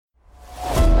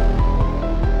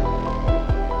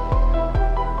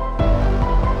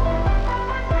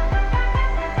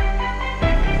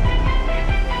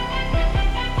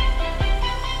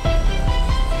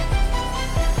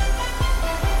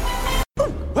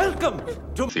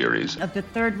Welcome to Theories of the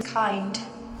third kind.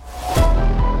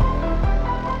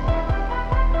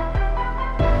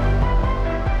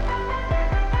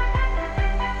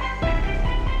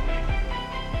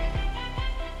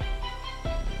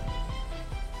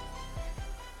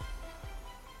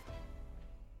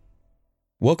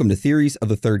 Welcome to Theories of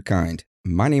the Third Kind.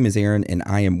 My name is Aaron, and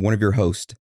I am one of your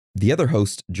hosts. The other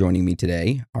hosts joining me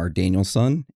today are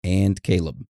Danielson and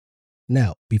Caleb.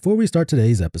 Now, before we start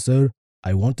today's episode,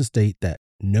 I want to state that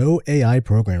no AI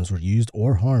programs were used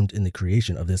or harmed in the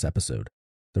creation of this episode.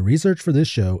 The research for this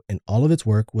show and all of its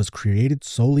work was created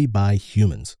solely by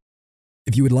humans.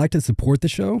 If you would like to support the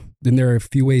show, then there are a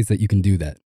few ways that you can do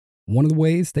that. One of the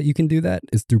ways that you can do that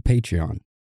is through Patreon.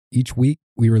 Each week,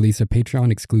 we release a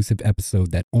Patreon-exclusive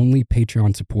episode that only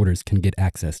Patreon supporters can get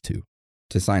access to.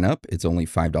 To sign up, it's only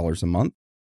 $5 a month,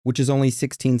 which is only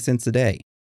 16 cents a day.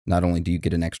 Not only do you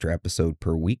get an extra episode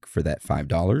per week for that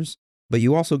 $5, but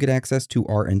you also get access to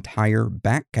our entire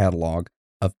back catalog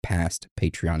of past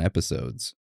Patreon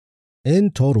episodes.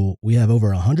 In total, we have over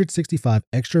 165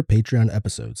 extra Patreon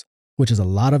episodes, which is a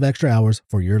lot of extra hours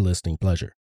for your listening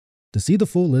pleasure. To see the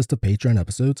full list of Patreon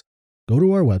episodes, go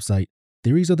to our website,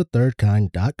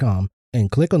 theoriesofthethirdkind.com, and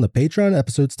click on the Patreon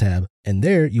episodes tab, and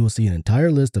there you will see an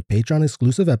entire list of Patreon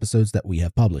exclusive episodes that we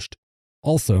have published.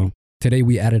 Also, today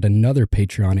we added another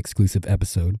Patreon exclusive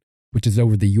episode, which is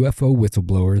over the UFO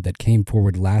whistleblower that came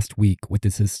forward last week with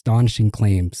his astonishing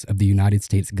claims of the United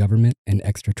States government and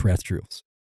extraterrestrials.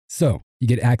 So, you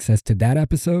get access to that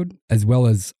episode, as well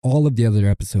as all of the other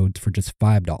episodes for just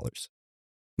 $5.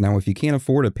 Now, if you can't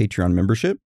afford a Patreon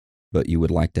membership, but you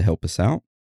would like to help us out,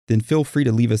 then feel free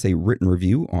to leave us a written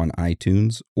review on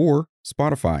iTunes or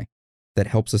Spotify. That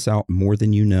helps us out more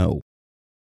than you know.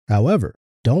 However,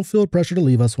 don't feel pressure to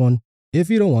leave us one. If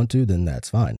you don't want to, then that's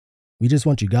fine. We just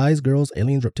want you guys, girls,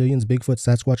 aliens, reptilians, Bigfoot,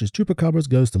 Sasquatches, Chupacabras,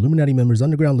 ghosts, Illuminati members,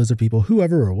 underground lizard people,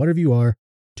 whoever or whatever you are,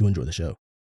 to enjoy the show.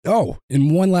 Oh,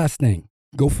 and one last thing.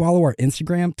 Go follow our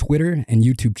Instagram, Twitter, and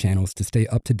YouTube channels to stay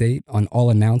up to date on all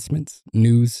announcements,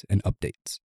 news, and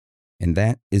updates. And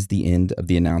that is the end of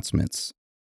the announcements.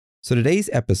 So today's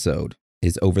episode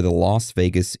is over the Las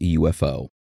Vegas UFO.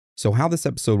 So how this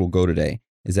episode will go today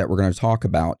is that we're going to talk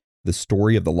about the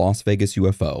story of the Las Vegas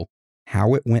UFO,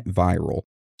 how it went viral,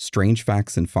 strange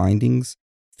facts and findings,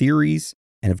 theories,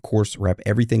 and of course wrap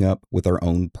everything up with our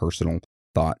own personal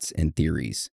thoughts and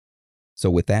theories. So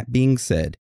with that being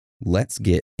said, let's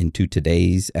get into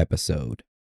today's episode.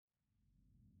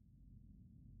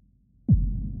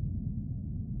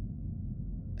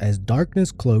 As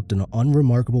darkness cloaked an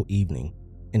unremarkable evening,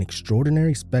 an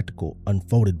extraordinary spectacle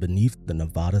unfolded beneath the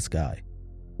Nevada sky.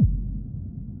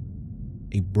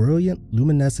 A brilliant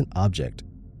luminescent object,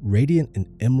 radiant in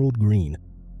emerald green,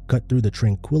 cut through the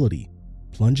tranquility,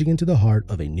 plunging into the heart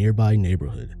of a nearby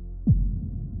neighborhood.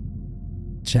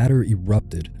 Chatter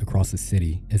erupted across the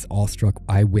city as awestruck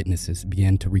eyewitnesses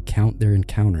began to recount their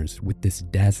encounters with this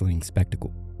dazzling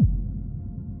spectacle.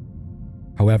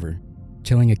 However,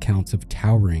 chilling accounts of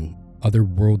towering,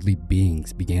 otherworldly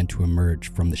beings began to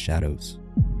emerge from the shadows.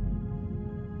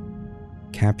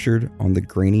 Captured on the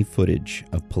grainy footage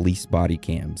of police body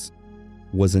cams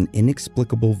was an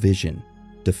inexplicable vision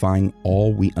defying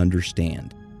all we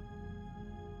understand.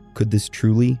 Could this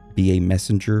truly be a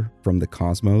messenger from the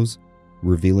cosmos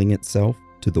revealing itself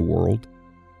to the world?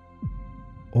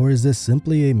 Or is this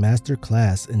simply a master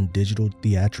class in digital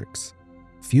theatrics,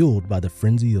 fueled by the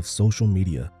frenzy of social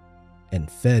media and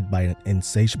fed by an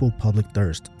insatiable public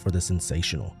thirst for the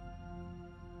sensational?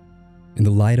 In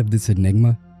the light of this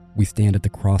enigma, we stand at the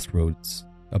crossroads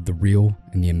of the real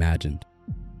and the imagined.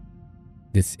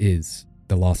 This is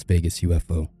the Las Vegas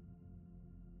UFO.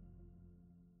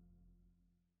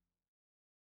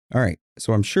 All right,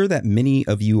 so I'm sure that many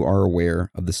of you are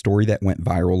aware of the story that went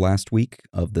viral last week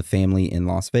of the family in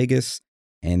Las Vegas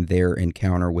and their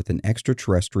encounter with an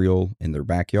extraterrestrial in their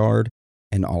backyard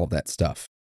and all of that stuff.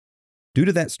 Due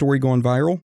to that story going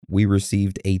viral, we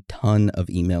received a ton of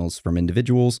emails from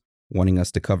individuals wanting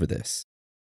us to cover this.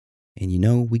 And you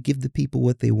know, we give the people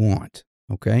what they want,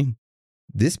 okay?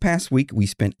 This past week, we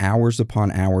spent hours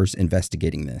upon hours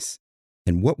investigating this,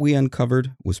 and what we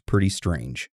uncovered was pretty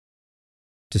strange.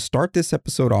 To start this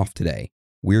episode off today,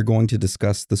 we're going to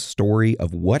discuss the story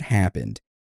of what happened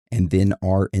and then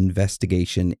our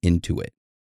investigation into it.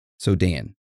 So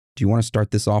Dan, do you want to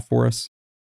start this off for us?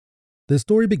 The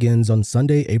story begins on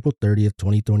Sunday, April 30th,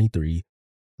 2023.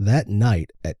 That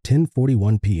night at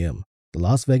 10:41 p.m., the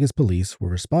Las Vegas police were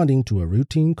responding to a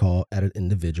routine call at an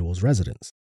individual's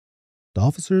residence. The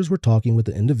officers were talking with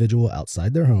the individual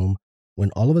outside their home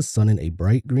when all of a sudden a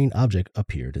bright green object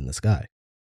appeared in the sky.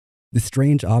 The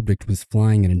strange object was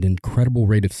flying at an incredible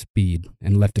rate of speed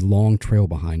and left a long trail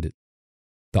behind it.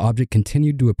 The object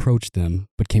continued to approach them,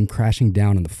 but came crashing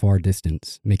down in the far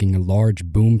distance, making a large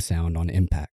boom sound on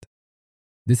impact.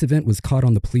 This event was caught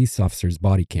on the police officer's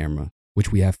body camera,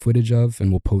 which we have footage of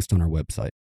and will post on our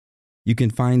website. You can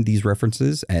find these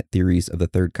references at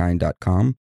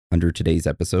theoriesofthethirdkind.com under today's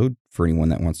episode for anyone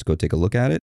that wants to go take a look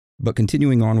at it. But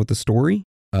continuing on with the story,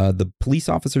 the police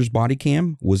officer's body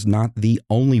cam was not the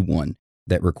only one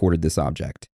that recorded this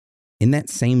object. In that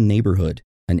same neighborhood,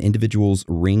 an individual's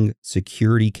Ring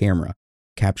security camera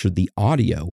captured the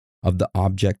audio of the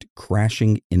object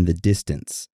crashing in the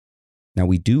distance. Now,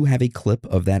 we do have a clip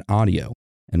of that audio,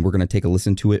 and we're going to take a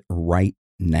listen to it right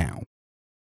now.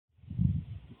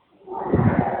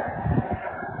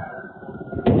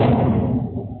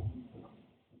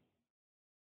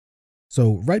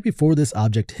 So, right before this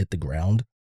object hit the ground,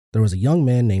 there was a young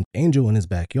man named Angel in his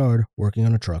backyard working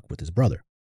on a truck with his brother.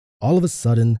 All of a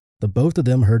sudden, the both of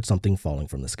them heard something falling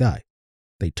from the sky.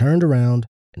 They turned around,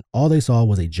 and all they saw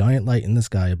was a giant light in the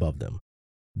sky above them.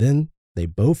 Then, they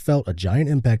both felt a giant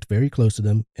impact very close to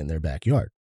them in their backyard.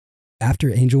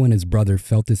 After Angel and his brother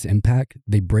felt this impact,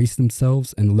 they braced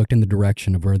themselves and looked in the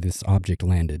direction of where this object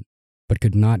landed, but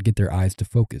could not get their eyes to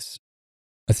focus.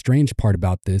 A strange part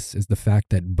about this is the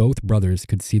fact that both brothers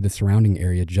could see the surrounding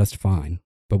area just fine,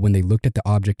 but when they looked at the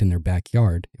object in their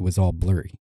backyard, it was all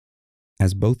blurry.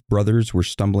 As both brothers were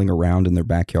stumbling around in their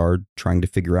backyard trying to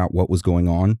figure out what was going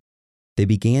on, they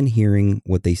began hearing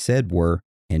what they said were,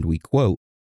 and we quote,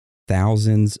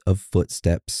 thousands of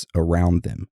footsteps around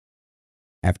them.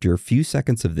 After a few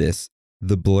seconds of this,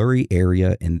 the blurry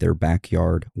area in their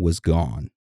backyard was gone.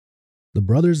 The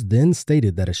brothers then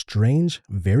stated that a strange,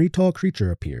 very tall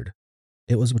creature appeared.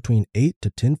 It was between 8 to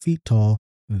 10 feet tall,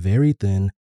 very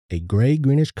thin, a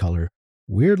gray-greenish color,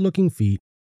 weird-looking feet,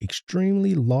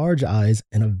 extremely large eyes,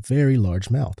 and a very large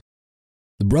mouth.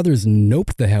 The brothers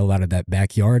noped the hell out of that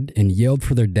backyard and yelled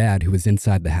for their dad who was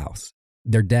inside the house.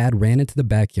 Their dad ran into the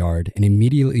backyard and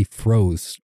immediately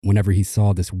froze whenever he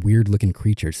saw this weird-looking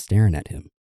creature staring at him.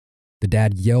 The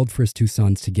dad yelled for his two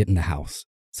sons to get in the house,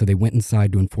 so they went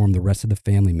inside to inform the rest of the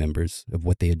family members of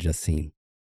what they had just seen.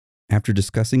 After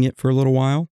discussing it for a little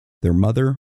while, their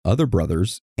mother, other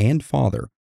brothers, and father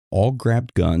all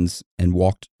grabbed guns and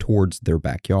walked towards their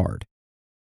backyard.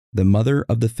 The mother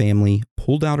of the family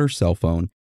pulled out her cell phone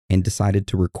and decided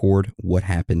to record what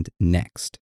happened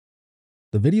next.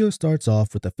 The video starts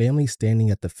off with the family standing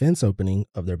at the fence opening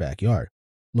of their backyard,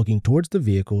 looking towards the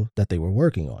vehicle that they were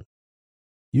working on.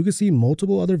 You can see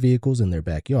multiple other vehicles in their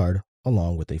backyard,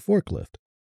 along with a forklift.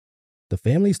 The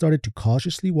family started to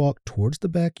cautiously walk towards the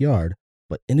backyard,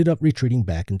 but ended up retreating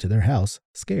back into their house,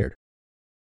 scared.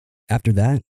 After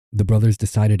that, the brothers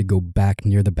decided to go back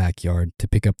near the backyard to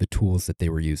pick up the tools that they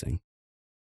were using.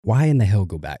 Why in the hell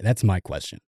go back? That's my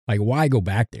question. Like, why go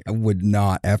back there? I would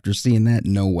not. After seeing that,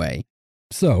 no way.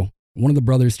 So, one of the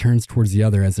brothers turns towards the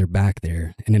other as they're back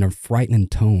there, and in a frightening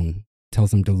tone,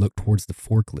 tells him to look towards the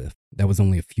forklift that was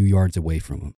only a few yards away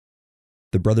from him.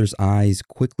 The brother's eyes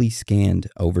quickly scanned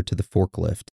over to the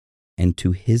forklift, and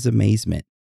to his amazement,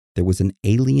 there was an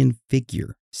alien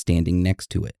figure standing next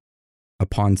to it.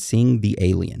 Upon seeing the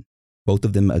alien, both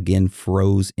of them again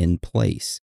froze in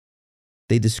place.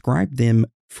 They described them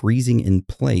freezing in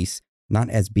place not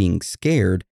as being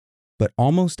scared, but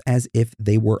almost as if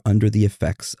they were under the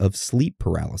effects of sleep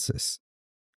paralysis.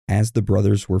 As the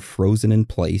brothers were frozen in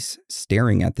place,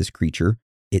 staring at this creature,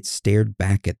 it stared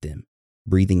back at them,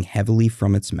 breathing heavily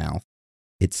from its mouth,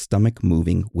 its stomach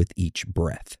moving with each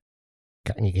breath.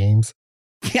 Got any games?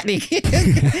 Got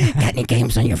any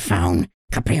games on your phone?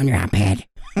 Can play on your iPad.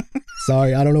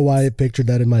 Sorry, I don't know why I pictured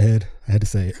that in my head. I had to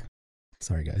say it.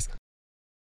 Sorry, guys.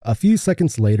 A few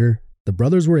seconds later, the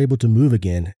brothers were able to move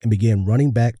again and began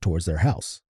running back towards their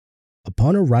house.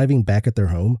 Upon arriving back at their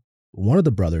home, one of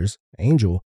the brothers,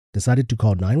 Angel, decided to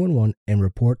call 911 and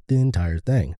report the entire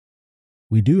thing.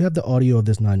 We do have the audio of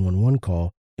this 911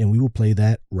 call, and we will play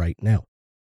that right now.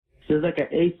 There's like an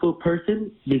 8-foot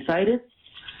person beside it,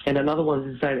 and another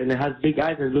one's inside, and it has big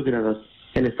eyes and looking at us,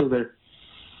 and it's still there.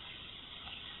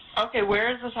 Okay,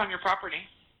 where is this on your property?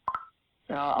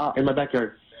 In my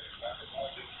backyard.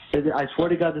 I swear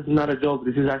to God, this is not a joke.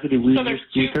 This is actually we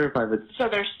terrified of it. So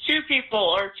there's two people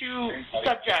or two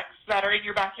subjects that are in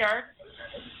your backyard?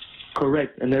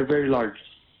 Correct, and they're very large.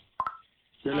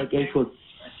 They're like 8 foot,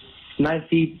 9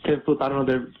 feet, 10 foot. I don't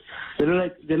know. They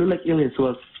look like aliens to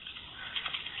us.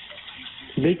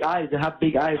 Big eyes. They have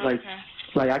big eyes,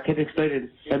 like I can't explain it.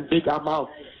 And big mouth.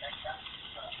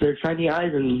 They're shiny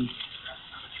eyes, and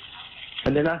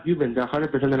they're not human. They're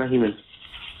 100% they're not human.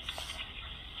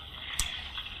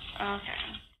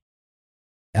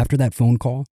 After that phone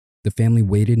call, the family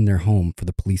waited in their home for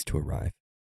the police to arrive.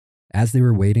 As they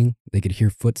were waiting, they could hear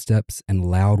footsteps and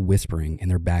loud whispering in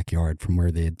their backyard from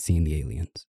where they had seen the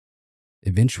aliens.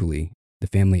 Eventually, the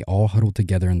family all huddled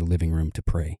together in the living room to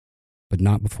pray, but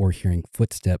not before hearing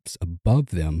footsteps above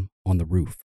them on the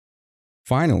roof.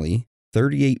 Finally,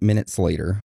 38 minutes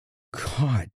later,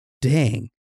 God dang,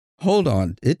 hold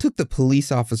on, it took the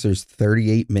police officers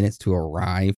 38 minutes to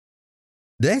arrive?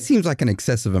 That seems like an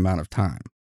excessive amount of time.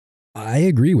 I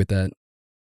agree with that.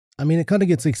 I mean, it kind of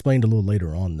gets explained a little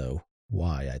later on, though,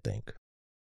 why, I think.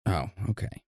 Oh, okay.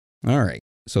 All right.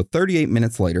 So 38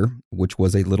 minutes later, which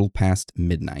was a little past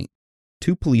midnight,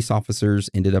 2 police officers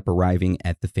ended up arriving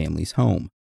at the family's home.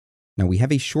 Now, we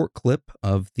have a short clip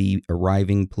of the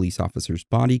arriving police officer's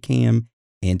body cam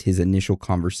and his initial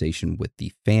conversation with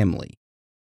the family.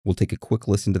 We'll take a quick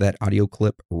listen to that audio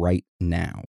clip right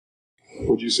now.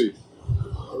 What'd you see? It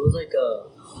was like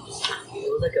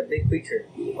a big creature.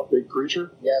 A big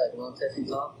creature? Yeah, like around 10 feet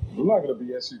tall. I'm not going to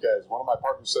BS you guys. One of my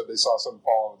partners said they saw something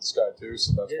fall out of the sky too,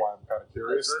 so that's why I'm kind of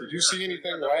curious. Did you see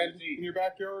anything land in your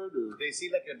backyard? Or? They see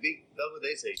like a big, that's what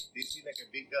they say. They see like a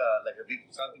big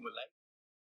something with light.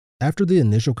 After the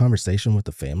initial conversation with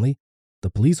the family, the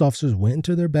police officers went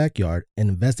into their backyard and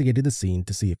investigated the scene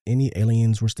to see if any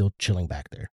aliens were still chilling back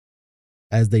there.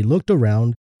 As they looked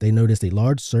around, they noticed a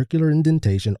large circular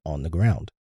indentation on the ground.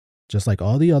 Just like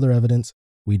all the other evidence,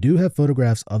 we do have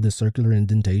photographs of this circular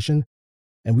indentation,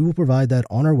 and we will provide that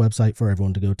on our website for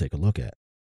everyone to go take a look at.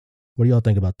 What do y'all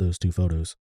think about those 2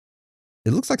 photos?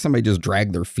 It looks like somebody just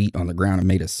dragged their feet on the ground and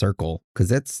made a circle, because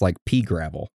that's like pea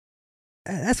gravel.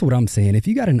 That's what I'm saying. If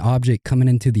you got an object coming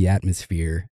into the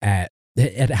atmosphere at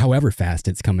however fast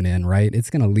it's coming in, right, it's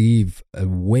going to leave a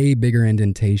way bigger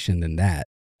indentation than that,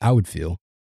 I would feel.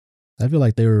 I feel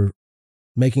like they were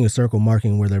making a circle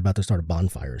marking where they're about to start a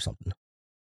bonfire or something.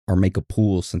 Or make a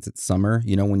pool since it's summer.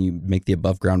 You know, when you make the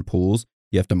above ground pools,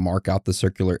 you have to mark out the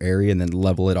circular area and then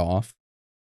level it off.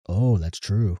 Oh, that's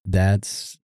true.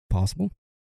 That's possible.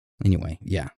 Anyway,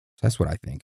 yeah, that's what I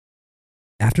think.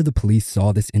 After the police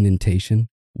saw this indentation,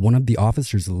 one of the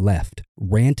officers left,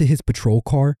 ran to his patrol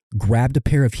car, grabbed a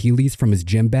pair of Heelys from his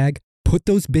gym bag, put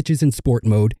those bitches in sport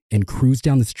mode, and cruised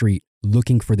down the street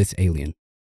looking for this alien.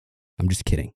 I'm just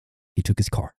kidding. He took his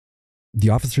car. The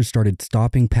officers started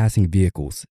stopping passing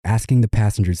vehicles, asking the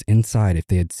passengers inside if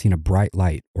they had seen a bright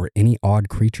light or any odd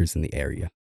creatures in the area.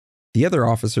 The other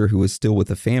officer, who was still with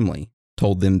the family,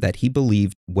 told them that he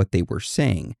believed what they were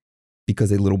saying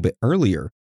because a little bit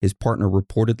earlier, his partner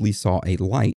reportedly saw a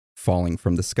light falling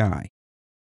from the sky.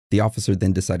 The officer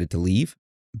then decided to leave,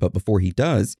 but before he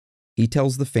does, he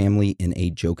tells the family in a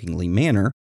jokingly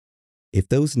manner, "If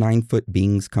those 9-foot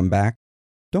beings come back,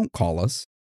 don't call us.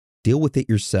 Deal with it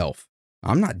yourself.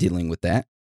 I'm not dealing with that."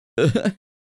 That's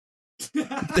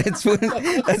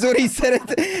what he said.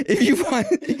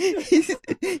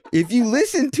 If you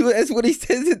listen to it, that's what he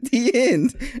says at the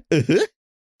end.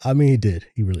 I mean, he did.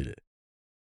 He really did.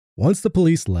 Once the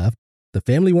police left, the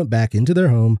family went back into their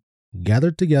home,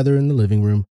 gathered together in the living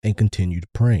room, and continued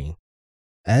praying.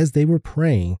 As they were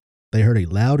praying, they heard a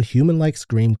loud human-like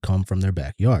scream come from their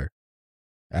backyard.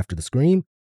 After the scream,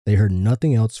 they heard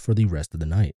nothing else for the rest of the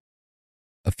night.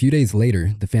 A few days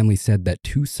later, the family said that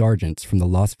 2 sergeants from the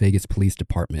Las Vegas Police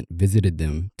Department visited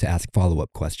them to ask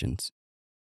follow-up questions.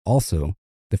 Also,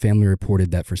 the family reported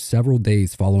that for several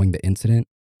days following the incident,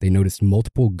 they noticed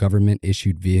multiple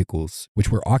government-issued vehicles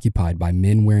which were occupied by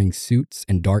men wearing suits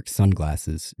and dark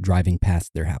sunglasses driving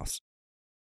past their house.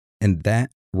 And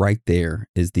that right there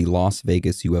is the Las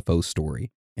Vegas UFO story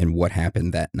and what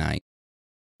happened that night.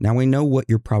 Now I know what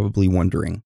you're probably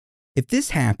wondering. If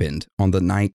this happened on the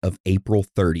night of April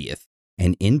 30th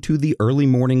and into the early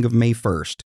morning of May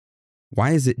 1st,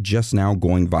 why is it just now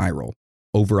going viral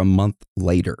over a month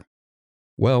later?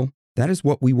 Well, that is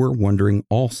what we were wondering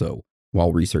also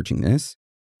while researching this,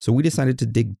 so we decided to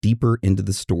dig deeper into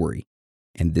the story,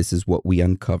 and this is what we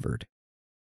uncovered.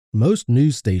 Most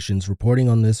news stations reporting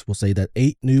on this will say that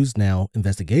 8 News Now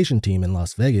investigation team in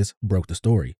Las Vegas broke the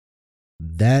story.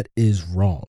 That is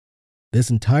wrong. This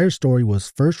entire story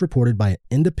was first reported by an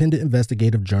independent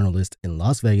investigative journalist in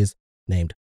Las Vegas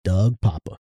named Doug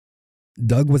Papa.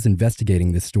 Doug was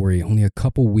investigating this story only a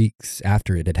couple weeks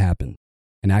after it had happened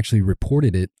and actually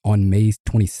reported it on May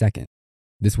 22nd.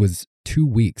 This was 2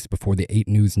 weeks before the 8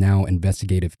 News Now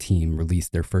investigative team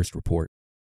released their first report.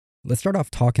 Let's start off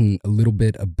talking a little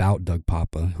bit about Doug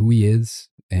Papa, who he is,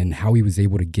 and how he was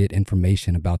able to get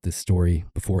information about this story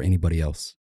before anybody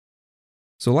else.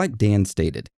 So like Dan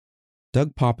stated,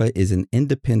 Doug Papa is an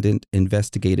independent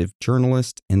investigative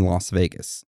journalist in Las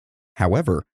Vegas.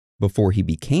 However, before he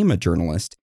became a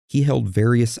journalist, he held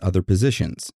various other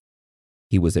positions.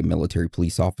 He was a military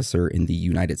police officer in the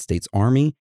United States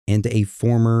Army and a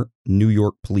former New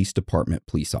York Police Department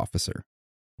police officer.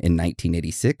 In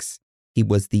 1986, he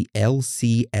was the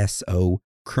LCSO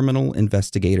Criminal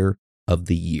Investigator of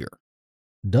the Year.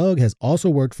 Doug has also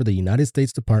worked for the United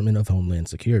States Department of Homeland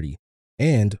Security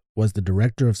and was the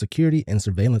Director of Security and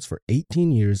Surveillance for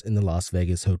 18 years in the Las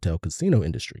Vegas hotel casino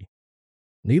industry.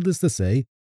 Needless to say,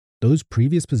 those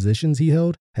previous positions he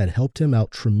held had helped him out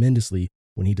tremendously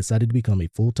when he decided to become a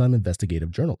full-time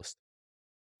investigative journalist.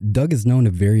 Doug is known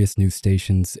to various news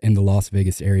stations in the Las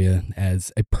Vegas area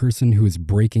as a person who is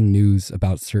breaking news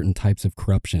about certain types of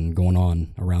corruption going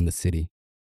on around the city.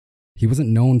 He wasn't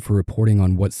known for reporting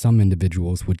on what some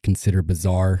individuals would consider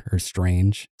bizarre or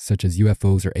strange, such as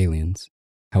UFOs or aliens.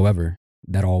 However,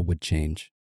 that all would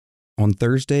change. On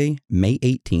Thursday, May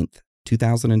 18th,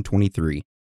 2023,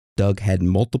 Doug had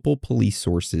multiple police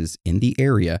sources in the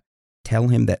area tell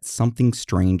him that something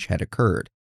strange had occurred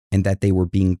and that they were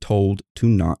being told to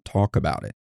not talk about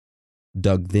it.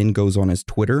 Doug then goes on his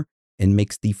Twitter and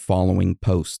makes the following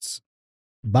posts.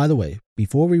 By the way,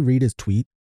 before we read his tweet,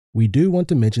 we do want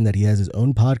to mention that he has his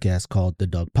own podcast called The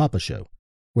Doug Papa Show,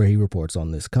 where he reports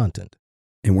on this content.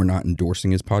 And we're not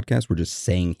endorsing his podcast, we're just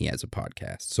saying he has a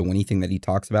podcast. So anything that he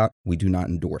talks about, we do not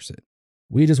endorse it.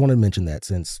 We just want to mention that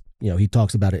since, he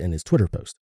talks about it in his Twitter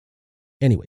post.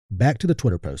 Anyway, back to the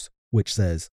Twitter post, which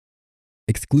says,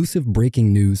 Exclusive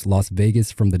breaking news Las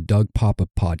Vegas from the Doug Papa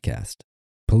podcast.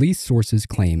 Police sources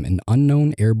claim an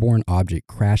unknown airborne object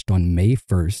crashed on May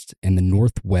 1st in the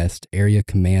Northwest Area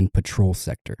Command Patrol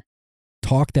Sector.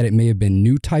 Talk that it may have been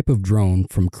new type of drone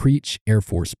from Creech Air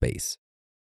Force Base.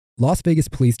 Las Vegas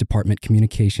Police Department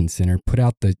Communications Center put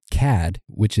out the CAD,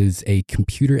 which is a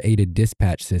computer-aided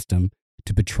dispatch system,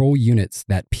 to patrol units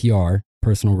that PR,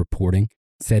 personal reporting,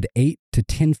 said 8 to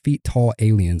 10 feet tall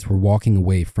aliens were walking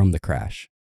away from the crash.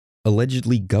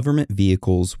 Allegedly, government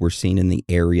vehicles were seen in the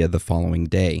area the following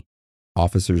day.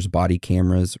 Officers' body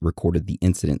cameras recorded the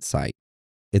incident site.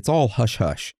 It's all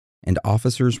hush-hush, and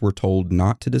officers were told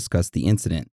not to discuss the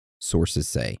incident, sources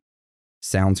say.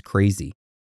 Sounds crazy,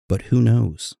 but who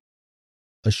knows?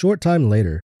 A short time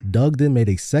later, Doug then made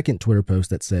a second Twitter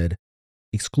post that said,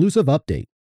 Exclusive update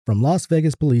from Las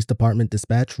Vegas Police Department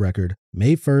dispatch record,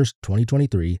 May 1st,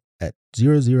 2023 at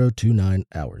 0029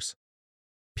 hours.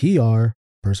 PR,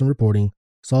 person reporting,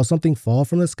 saw something fall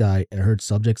from the sky and heard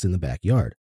subjects in the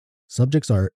backyard.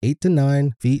 Subjects are 8 to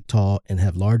 9 feet tall and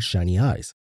have large shiny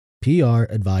eyes. PR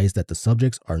advised that the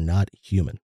subjects are not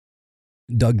human.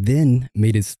 Doug then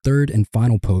made his third and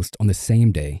final post on the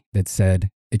same day that said,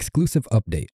 Exclusive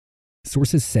update.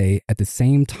 Sources say at the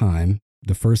same time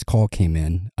the first call came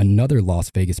in, another Las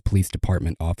Vegas Police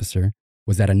Department officer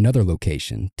was at another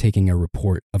location taking a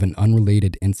report of an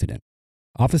unrelated incident.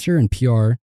 Officer and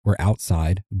PR were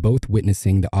outside, both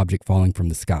witnessing the object falling from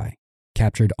the sky,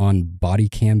 captured on body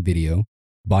cam video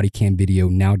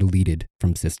now deleted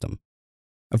from system.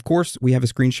 Of course, we have a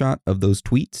screenshot of those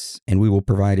tweets, and we will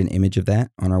provide an image of that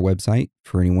on our website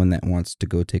for anyone that wants to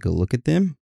go take a look at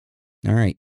them. All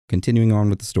right, continuing on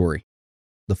with the story.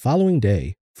 The following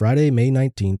day, Friday, May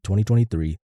 19,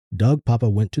 2023, Doug Papa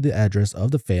went to the address of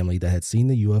the family that had seen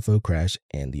the UFO crash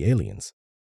and the aliens.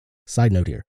 Side note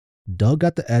here, Doug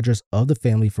got the address of the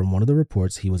family from one of the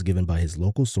reports he was given by his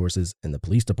local sources in the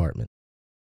police department.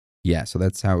 Yeah, so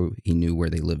that's how he knew where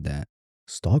they lived at.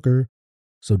 Stalker.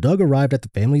 So Doug arrived at the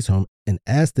family's home and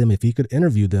asked them if he could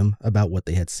interview them about what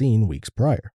they had seen weeks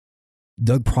prior.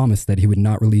 Doug promised that he would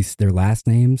not release their last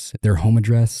names, their home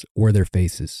address, or their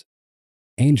faces.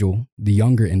 Angel, the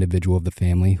younger individual of the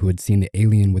family who had seen the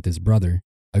alien with his brother,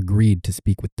 agreed to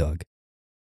speak with Doug.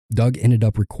 Doug ended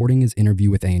up recording his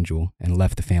interview with Angel and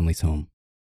left the family's home.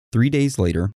 3 days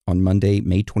later, on Monday,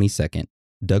 May 22nd,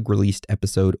 Doug released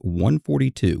episode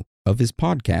 142 of his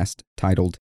podcast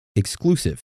titled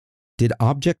Exclusive. Did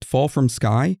object fall from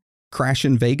sky? Crash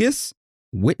in Vegas?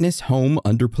 Witness home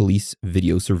under police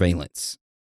video surveillance.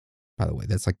 By the way,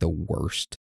 that's like the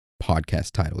worst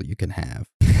podcast title you can have.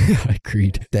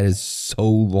 Agreed. That is so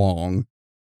long.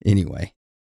 Anyway,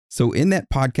 so in that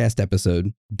podcast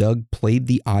episode, Doug played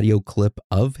the audio clip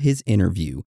of his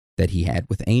interview that he had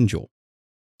with Angel.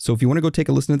 So if you want to go take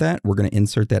a listen to that, we're going to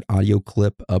insert that audio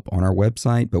clip up on our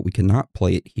website, but we cannot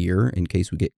play it here in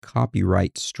case we get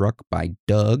copyright struck by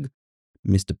Doug,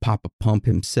 Mr. Papa Pump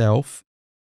himself.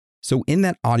 So in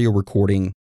that audio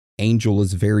recording, Angel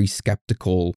is very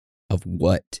skeptical of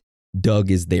what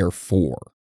Doug is there for.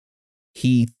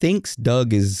 He thinks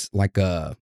Doug is like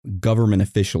a government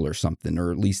official or something,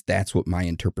 or at least that's what my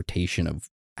interpretation of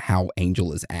how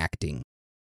Angel is acting.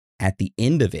 At the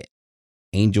end of it,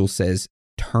 Angel says,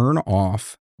 turn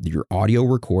off your audio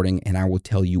recording and I will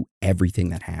tell you everything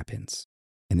that happens.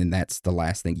 And then that's the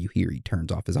last thing you hear. He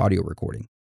turns off his audio recording.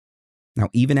 Now,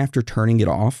 even after turning it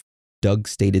off, Doug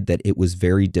stated that it was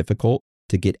very difficult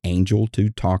to get Angel to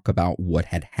talk about what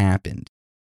had happened.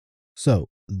 So,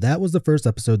 that was the first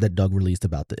episode that Doug released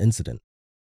about the incident.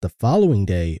 The following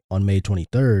day, on May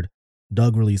 23rd,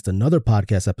 Doug released another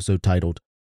podcast episode titled,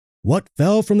 What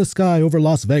Fell from the Sky Over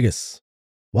Las Vegas?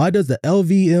 Why does the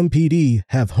LVMPD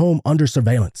have home under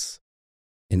surveillance?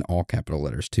 In all capital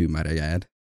letters too, might I add.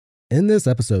 In this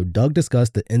episode, Doug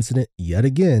discussed the incident yet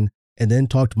again and then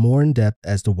talked more in depth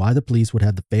as to why the police would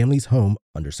have the family's home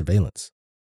under surveillance.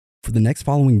 For the next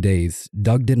following days,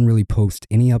 Doug didn't really post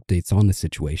any updates on the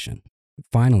situation.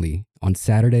 Finally, on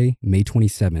Saturday, May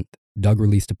 27th, Doug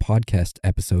released a podcast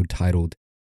episode titled,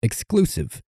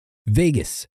 Exclusive,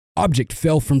 Vegas, Object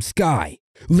Fell from Sky,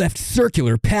 Left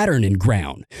Circular Pattern in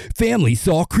Ground, Family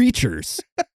Saw Creatures.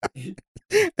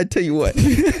 I tell you what,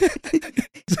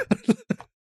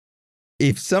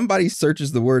 if somebody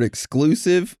searches the word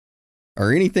exclusive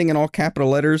or anything in all capital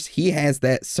letters, he has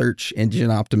that search engine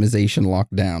optimization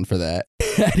locked down for that.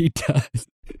 That he does.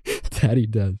 That he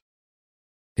does.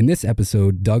 In this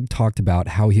episode, Doug talked about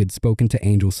how he had spoken to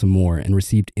Angel some more and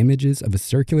received images of a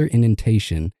circular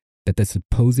indentation that the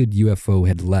supposed UFO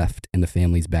had left in the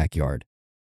family's backyard.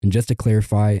 And just to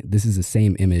clarify, this is the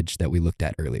same image that we looked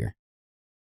at earlier.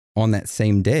 On that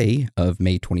same day of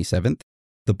May 27th,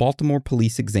 the Baltimore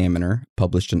Police Examiner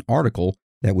published an article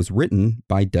that was written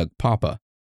by Doug Papa,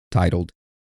 titled,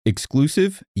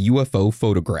 Exclusive UFO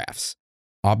Photographs.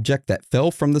 Object that fell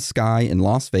from the sky in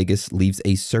Las Vegas leaves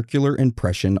a circular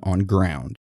impression on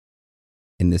ground.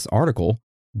 In this article,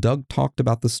 Doug talked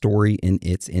about the story in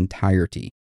its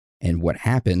entirety and what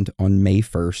happened on May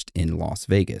 1st in Las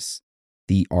Vegas.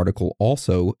 The article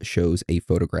also shows a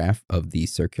photograph of the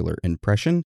circular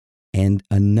impression and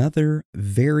another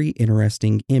very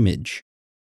interesting image.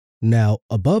 Now,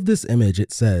 above this image,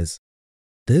 it says,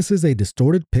 This is a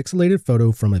distorted pixelated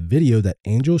photo from a video that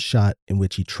Angel shot in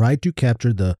which he tried to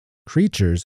capture the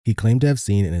creatures he claimed to have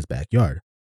seen in his backyard.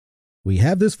 We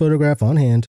have this photograph on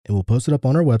hand and we'll post it up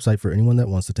on our website for anyone that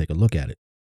wants to take a look at it.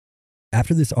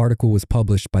 After this article was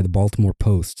published by the Baltimore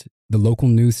Post, the local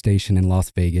news station in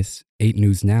Las Vegas, 8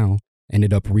 News Now,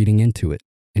 ended up reading into it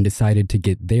and decided to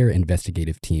get their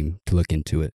investigative team to look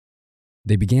into it.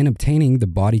 They began obtaining the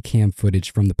body cam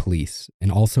footage from the police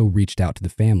and also reached out to the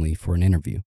family for an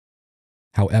interview.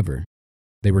 However,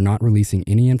 they were not releasing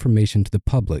any information to the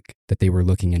public that they were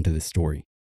looking into this story.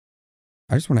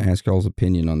 I just want to ask y'all's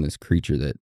opinion on this creature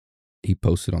that he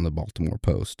posted on the Baltimore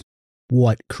Post.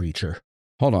 What creature?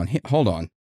 Hold on.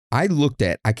 I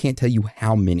can't tell you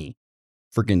how many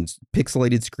freaking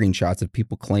pixelated screenshots of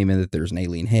people claiming that there's an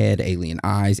alien head, alien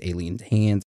eyes, alien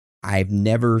hands. I've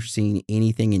never seen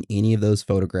anything in any of those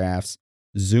photographs,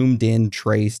 zoomed in,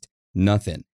 traced,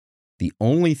 nothing. The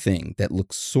only thing that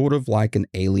looks sort of like an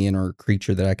alien or a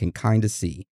creature that I can kind of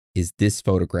see is this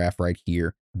photograph right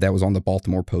here that was on the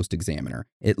Baltimore Post Examiner.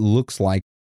 It looks like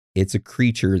it's a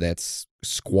creature that's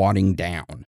squatting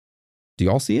down. Do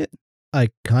y'all see it? I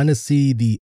kind of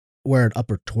see where an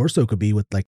upper torso could be with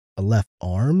like a left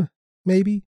arm,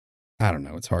 maybe? I don't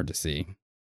know. It's hard to see.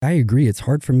 I agree. It's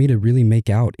hard for me to really make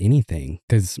out anything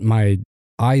because my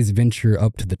eyes venture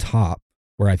up to the top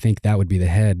where I think that would be the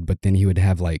head, but then he would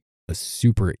have like a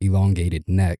super elongated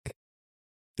neck.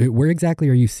 Where exactly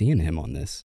are you seeing him on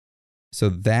this? So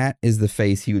that is the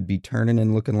face. He would be turning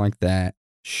and looking like that.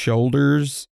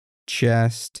 Shoulders,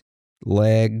 chest,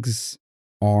 legs,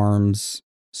 arms,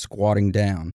 squatting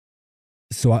down.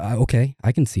 So, okay,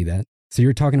 I can see that. So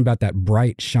you're talking about that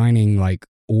bright, shining, like,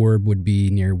 orb would be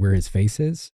near where his face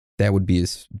is? That would be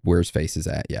where his face is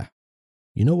at, yeah.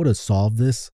 You know what would have solved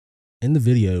this? In the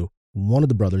video, one of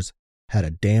the brothers had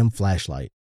a damn flashlight.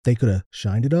 They could have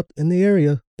shined it up in the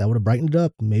area. That would have brightened it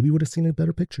up. Maybe would have seen a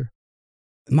better picture.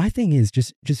 My thing is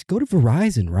just go to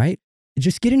Verizon, right?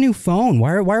 Just get a new phone.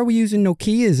 Why are we using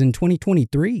Nokias in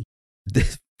 2023?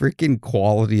 The freaking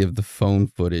quality of the phone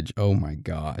footage. Oh my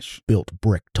gosh. Built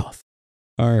brick tough.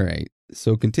 All right.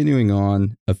 So continuing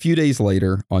on, a few days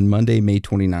later, on Monday, May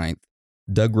 29th,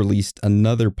 Doug released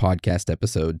another podcast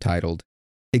episode titled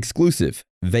Exclusive,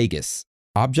 Vegas.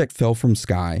 Object fell from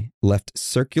sky, left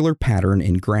circular pattern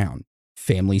in ground.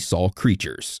 Family saw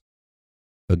creatures.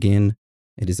 Again,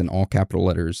 it is in all capital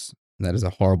letters. That is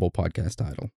a horrible podcast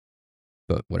title,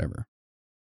 but whatever.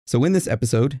 So in this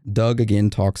episode, Doug again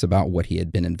talks about what he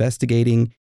had been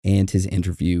investigating and his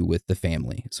interview with the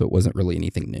family. So it wasn't really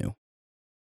anything new.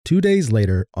 2 days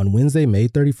later, on Wednesday, May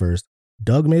 31st,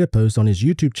 Doug made a post on his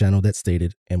YouTube channel that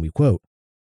stated, and we quote,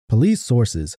 "Police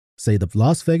sources say the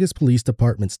Las Vegas Police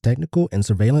Department's technical and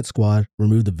surveillance squad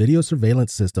removed the video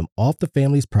surveillance system off the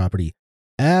family's property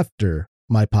after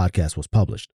my podcast was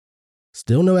published.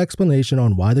 Still no explanation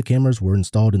on why the cameras were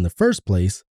installed in the first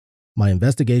place. My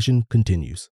investigation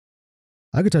continues.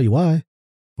 I could tell you why.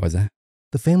 Why's that?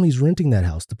 The family's renting that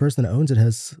house. The person that owns it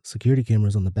has security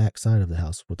cameras on the back side of the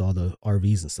house with all the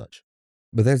RVs and such.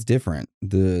 But that's different.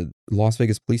 The Las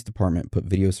Vegas Police Department put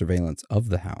video surveillance of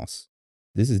the house.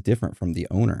 This is different from the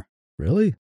owner.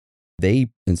 Really? They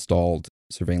installed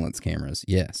surveillance cameras,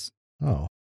 yes. Oh.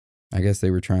 I guess they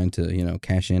were trying to,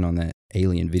 cash in on that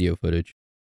alien video footage,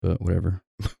 but whatever.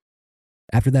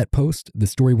 After that post, the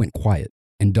story went quiet,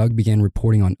 and Doug began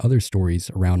reporting on other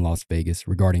stories around Las Vegas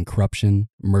regarding corruption,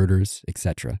 murders,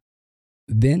 etc.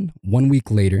 Then, 1 week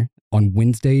later, on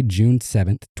Wednesday, June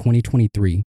 7th,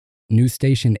 2023, news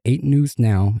station 8 News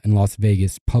Now in Las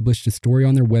Vegas published a story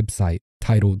on their website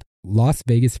titled, Las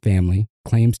Vegas Family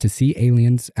Claims to See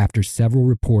Aliens After Several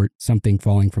Report Something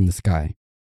Falling from the Sky.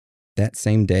 That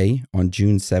same day, on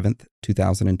June 7th,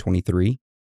 2023,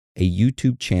 a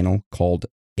YouTube channel called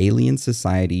Alien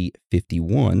Society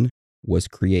 51 was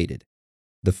created.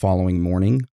 The following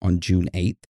morning, on June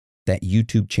 8th, that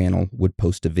YouTube channel would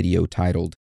post a video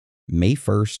titled, May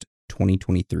 1st,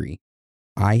 2023,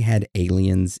 I Had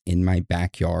Aliens in My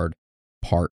Backyard,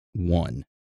 Part 1.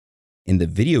 In the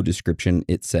video description,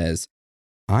 it says,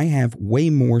 I have way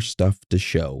more stuff to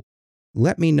show.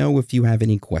 Let me know if you have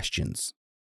any questions.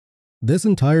 This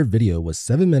entire video was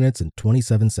 7 minutes and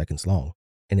 27 seconds long,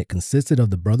 and it consisted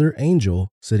of the brother Angel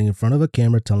sitting in front of a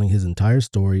camera telling his entire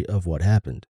story of what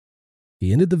happened.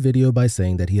 He ended the video by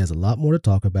saying that he has a lot more to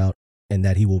talk about and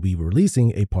that he will be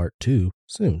releasing a part 2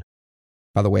 soon.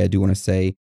 By the way, I do want to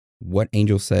say what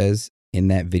Angel says in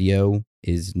that video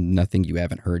is nothing you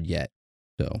haven't heard yet.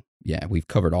 So, yeah, we've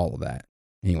covered all of that.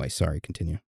 Anyway, sorry,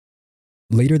 continue.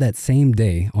 Later that same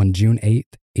day, on June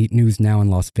 8th, 8 News Now in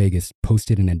Las Vegas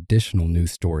posted an additional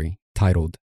news story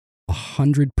titled,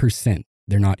 100%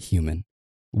 They're Not Human.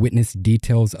 Witness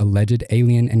details alleged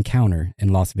alien encounter in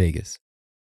Las Vegas.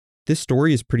 This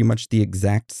story is pretty much the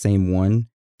exact same one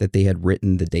that they had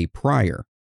written the day prior.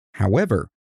 However,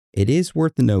 it is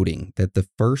worth noting that the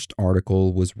first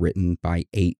article was written by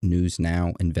 8 News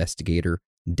Now investigator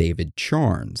David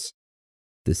Charnes.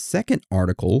 The second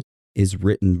article is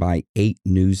written by 8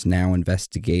 News Now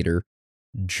investigator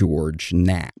George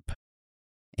Knapp.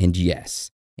 And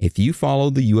yes, if you follow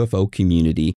the UFO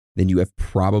community, then you have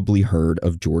probably heard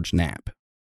of George Knapp.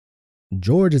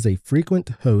 George is a frequent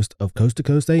host of Coast to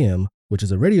Coast AM, which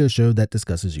is a radio show that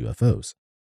discusses UFOs.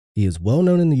 He is well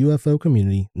known in the UFO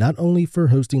community not only for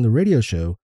hosting the radio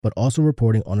show, but also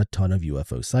reporting on a ton of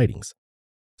UFO sightings.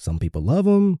 Some people love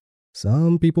him,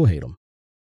 some people hate him.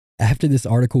 After this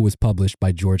article was published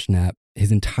by George Knapp,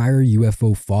 his entire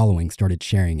UFO following started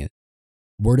sharing it.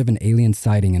 Word of an alien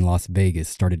sighting in Las Vegas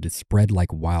started to spread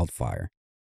like wildfire.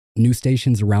 News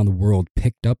stations around the world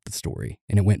picked up the story,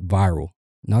 and it went viral,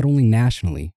 not only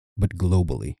nationally, but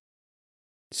globally.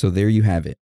 So there you have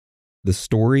it. The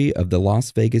story of the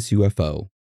Las Vegas UFO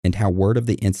and how word of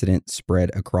the incident spread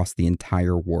across the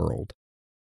entire world.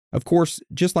 Of course,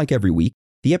 just like every week,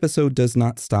 the episode does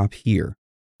not stop here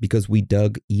because we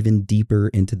dug even deeper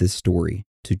into this story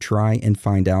to try and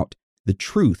find out the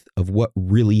truth of what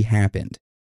really happened.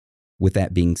 With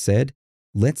that being said,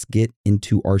 let's get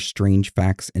into our strange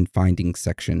facts and findings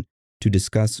section to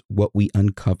discuss what we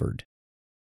uncovered.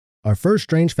 Our first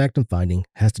strange fact and finding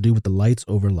has to do with the lights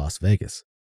over Las Vegas.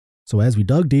 So as we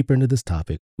dug deeper into this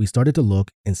topic, we started to look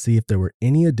and see if there were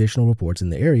any additional reports in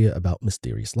the area about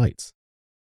mysterious lights.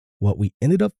 What we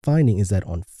ended up finding is that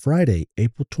on Friday,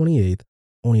 April 28th,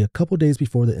 only a couple days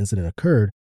before the incident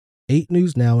occurred, 8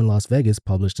 News Now in Las Vegas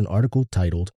published an article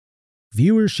titled,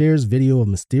 Viewer Shares Video of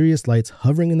Mysterious Lights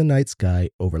Hovering in the Night Sky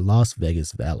Over Las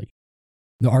Vegas Valley.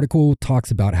 The article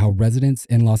talks about how residents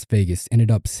in Las Vegas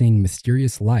ended up seeing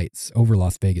mysterious lights over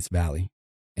Las Vegas Valley.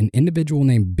 An individual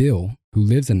named Bill, who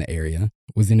lives in the area,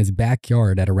 was in his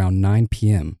backyard at around 9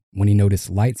 p.m. when he noticed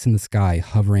lights in the sky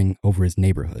hovering over his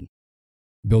neighborhood.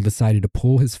 Bill decided to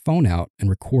pull his phone out and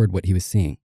record what he was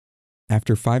seeing.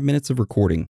 After 5 minutes of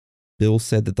recording, Bill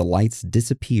said that the lights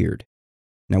disappeared.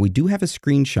 Now, we do have a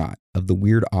screenshot of the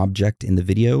weird object in the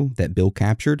video that Bill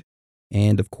captured,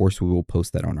 and of course, we will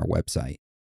post that on our website.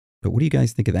 But what do you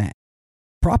guys think of that?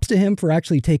 Props to him for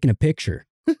actually taking a picture.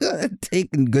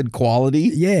 Taking good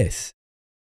quality? Yes.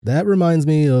 That reminds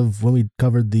me of when we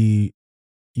covered the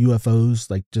UFOs,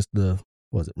 like just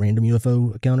random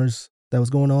UFO encounters that was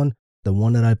going on. The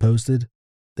one that I posted,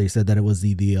 they said that it was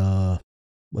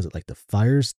was it like the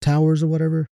fires towers or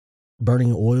whatever?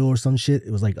 Burning oil or some shit.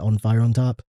 It was like on fire on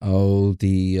top. Oh,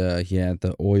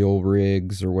 the oil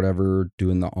rigs or whatever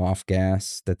doing the off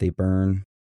gas that they burn.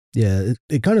 Yeah,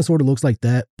 it kind of sort of looks like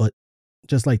that, but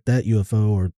just like that UFO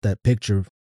or that picture,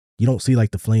 you don't see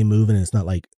like the flame moving and it's not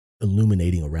like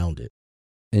illuminating around it.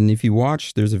 And if you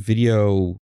watch, there's a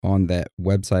video on that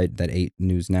website, that 8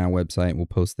 News Now website. We'll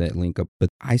post that link up. But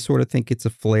I sort of think it's a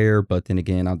flare. But then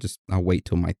again, I'll wait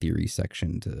till my theory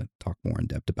section to talk more in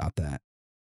depth about that.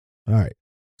 All right.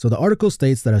 So the article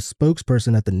states that a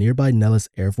spokesperson at the nearby Nellis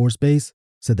Air Force Base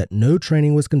said that no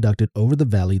training was conducted over the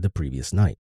valley the previous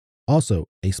night. Also,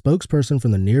 a spokesperson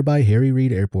from the nearby Harry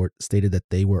Reid Airport stated that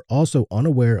they were also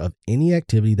unaware of any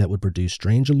activity that would produce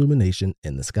strange illumination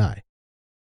in the sky.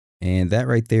 And that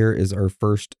right there is our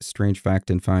first strange fact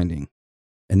and finding.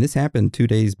 And this happened 2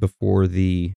 days before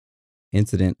the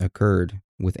incident occurred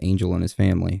with Angel and his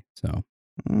family. So,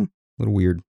 a little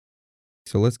weird.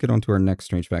 So let's get on to our next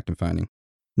strange fact and finding.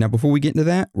 Now, before we get into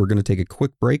that, we're going to take a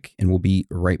quick break and we'll be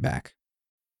right back.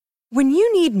 When you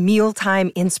need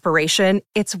mealtime inspiration,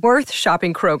 it's worth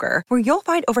shopping Kroger, where you'll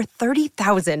find over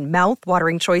 30,000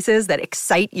 mouth-watering choices that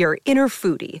excite your inner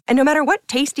foodie. And no matter what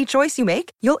tasty choice you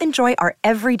make, you'll enjoy our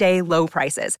everyday low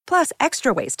prices, plus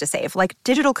extra ways to save, like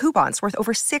digital coupons worth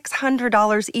over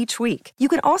 $600 each week. You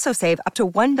can also save up to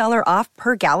 $1 off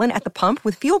per gallon at the pump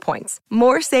with fuel points.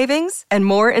 More savings and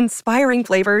more inspiring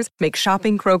flavors make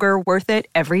shopping Kroger worth it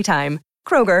every time.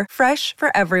 Kroger, fresh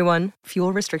for everyone.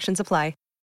 Fuel restrictions apply.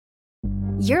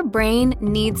 Your brain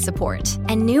needs support,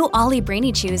 and new Ollie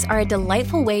Brainy Chews are a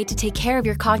delightful way to take care of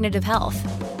your cognitive health.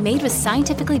 Made with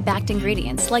scientifically backed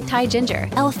ingredients like Thai ginger,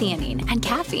 L-theanine, and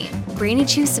caffeine, Brainy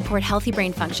Chews support healthy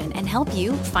brain function and help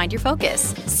you find your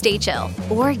focus, stay chill,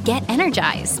 or get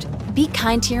energized. Be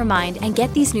kind to your mind and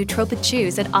get these nootropic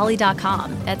chews at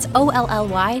ollie.com. That's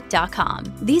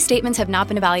OLLY.com. These statements have not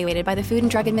been evaluated by the Food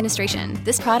and Drug Administration.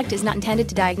 This product is not intended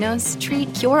to diagnose,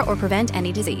 treat, cure, or prevent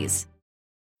any disease.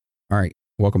 All right,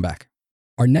 welcome back.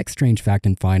 Our next strange fact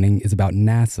and finding is about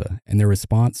NASA and their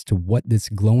response to what this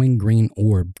glowing green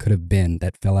orb could have been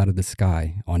that fell out of the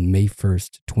sky on May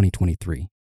 1st, 2023.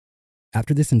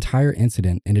 After this entire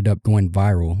incident ended up going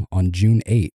viral on June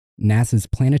 8th, NASA's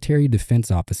Planetary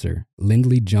Defense Officer,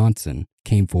 Lindley Johnson,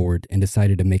 came forward and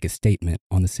decided to make a statement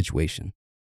on the situation.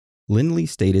 Lindley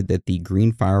stated that the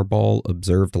green fireball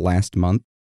observed last month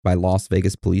by Las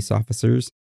Vegas police officers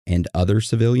and other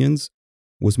civilians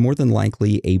was more than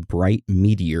likely a bright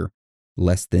meteor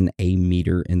less than a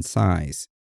meter in size.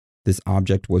 This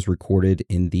object was recorded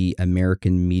in the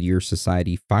American Meteor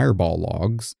Society fireball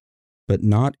logs, but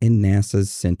not in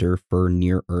NASA's Center for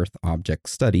Near-Earth Object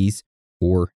Studies,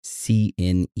 or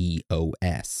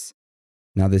CNEOS.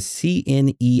 Now, the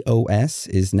CNEOS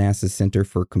is NASA's Center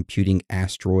for Computing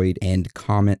Asteroid and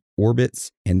Comet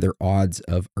Orbits and their odds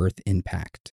of Earth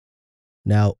impact.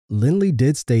 Now, Lindley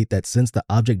did state that since the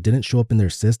object didn't show up in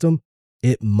their system,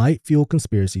 it might fuel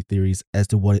conspiracy theories as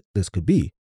to what this could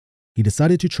be. He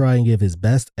decided to try and give his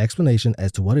best explanation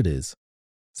as to what it is.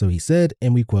 So he said,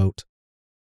 and we quote,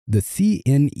 "The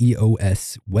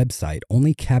CNEOS website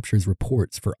only captures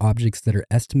reports for objects that are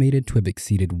estimated to have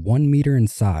exceeded 1 meter in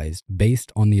size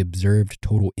based on the observed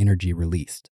total energy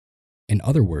released. In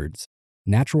other words,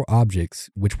 natural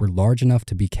objects which were large enough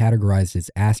to be categorized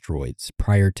as asteroids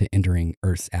prior to entering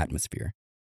Earth's atmosphere.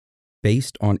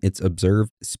 Based on its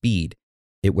observed speed,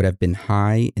 it would have been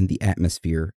high in the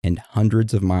atmosphere and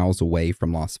hundreds of miles away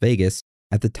from Las Vegas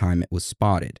at the time it was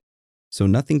spotted. So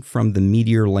nothing from the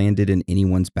meteor landed in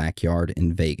anyone's backyard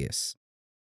in Vegas."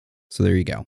 So there you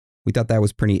go. We thought that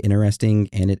was pretty interesting,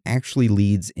 and it actually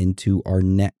leads into our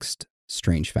next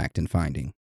strange fact and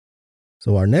finding.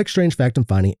 So our next strange fact and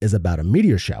finding is about a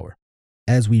meteor shower.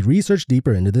 As we researched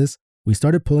deeper into this, we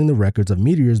started pulling the records of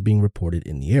meteors being reported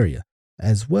in the area,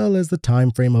 as well as the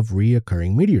time frame of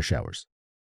reoccurring meteor showers.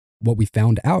 What we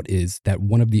found out is that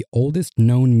one of the oldest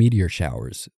known meteor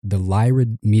showers, the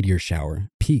Lyrid meteor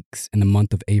shower, peaks in the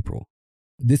month of April.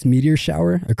 This meteor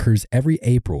shower occurs every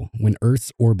April when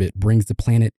Earth's orbit brings the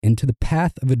planet into the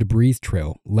path of a debris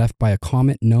trail left by a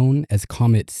comet known as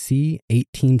Comet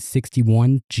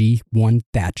C-1861G1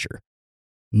 Thatcher.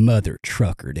 Mother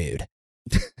trucker, dude.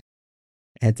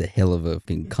 That's a hell of a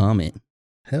fucking comet.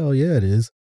 Hell yeah, it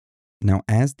is. Now,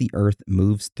 as the Earth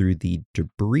moves through the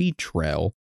debris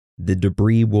trail, the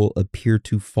debris will appear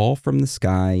to fall from the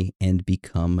sky and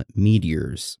become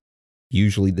meteors.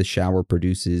 Usually the shower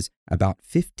produces about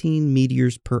 15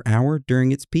 meteors per hour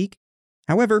during its peak.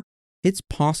 However, it's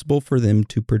possible for them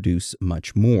to produce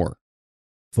much more.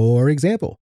 For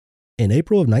example, in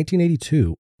April of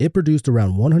 1982, it produced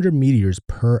around 100 meteors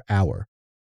per hour.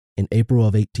 In April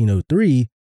of 1803,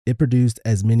 it produced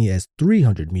as many as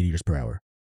 300 meteors per hour.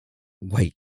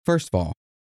 Wait, First of all,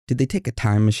 did they take a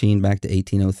time machine back to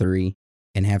 1803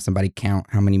 and have somebody count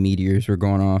how many meteors were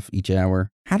going off each hour?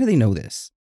 How do they know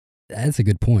this? That's a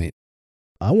good point.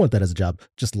 I want that as a job.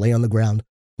 Just lay on the ground.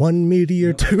 1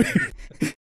 meteor, 2.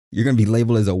 You're going to be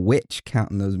labeled as a witch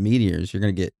counting those meteors. You're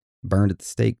going to get burned at the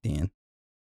stake, Dan.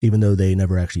 Even though they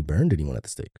never actually burned anyone at the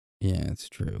stake. Yeah, it's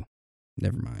true.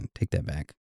 Never mind. Take that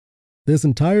back. This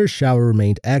entire shower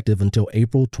remained active until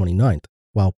April 29th,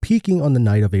 while peaking on the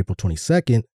night of April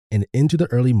 22nd and into the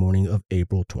early morning of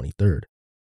April 23rd.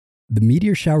 The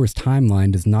meteor shower's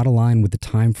timeline does not align with the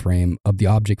time frame of the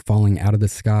object falling out of the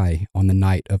sky on the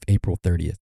night of April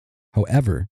 30th.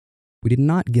 However, we did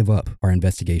not give up our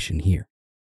investigation here.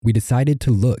 We decided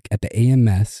to look at the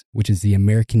AMS, which is the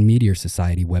American Meteor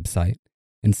Society website,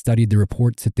 and studied the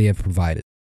reports that they have provided.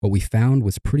 What we found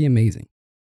was pretty amazing.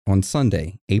 On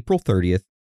Sunday, April 30th,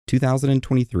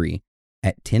 2023,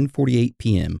 at 10:48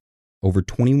 p.m., over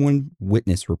 21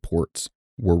 witness reports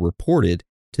were reported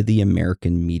to the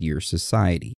American Meteor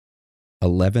Society.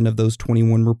 11 of those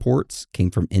 21 reports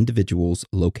came from individuals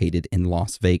located in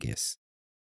Las Vegas.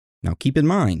 Now keep in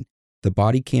mind, the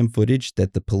body cam footage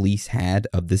that the police had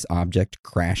of this object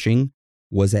crashing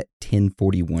was at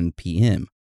 10:41 p.m.,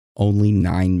 only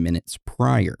 9 minutes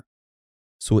prior.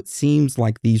 So it seems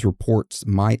like these reports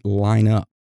might line up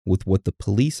with what the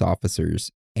police officers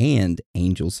and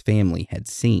Angel's family had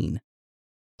seen.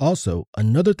 Also,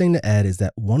 another thing to add is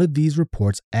that one of these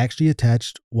reports actually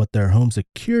attached what their home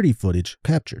security footage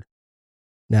captured.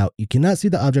 Now, you cannot see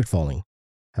the object falling.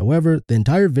 However, the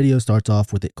entire video starts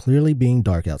off with it clearly being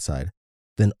dark outside.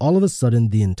 Then all of a sudden,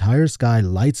 the entire sky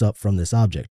lights up from this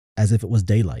object, as if it was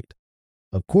daylight.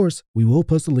 Of course, we will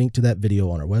post a link to that video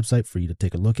on our website for you to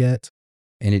take a look at.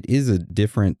 And it is a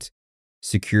different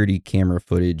security camera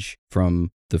footage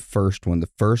from the first one. The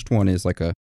first one is like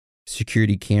a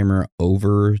security camera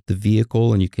over the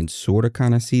vehicle, and you can sort of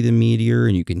kind of see the meteor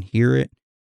and you can hear it.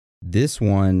 This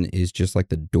one is just like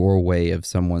the doorway of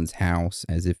someone's house,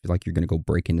 as if like you're going to go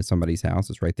break into somebody's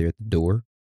house. It's right there at the door.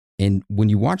 And when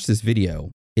you watch this video,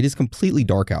 it is completely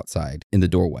dark outside in the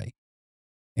doorway.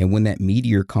 And when that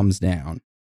meteor comes down,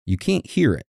 you can't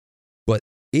hear it, but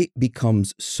it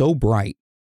becomes so bright,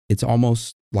 it's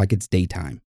almost like it's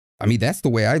daytime. I mean, that's the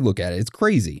way I look at it. It's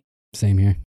crazy. Same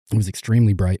here. It was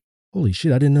extremely bright. Holy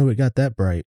shit, I didn't know it got that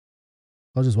bright.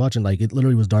 I was just watching, like, it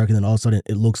literally was dark, and then all of a sudden,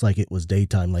 it looks like it was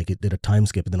daytime, like it did a time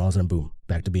skip, and then all of a sudden, boom,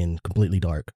 back to being completely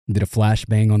dark. Did a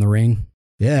flashbang on the ring?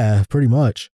 Yeah, pretty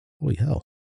much. Holy hell.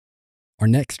 Our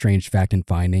next strange fact and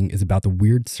finding is about the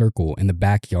weird circle in the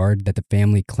backyard that the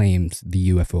family claims the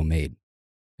UFO made.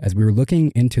 As we were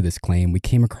looking into this claim, we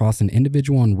came across an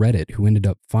individual on Reddit who ended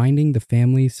up finding the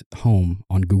family's home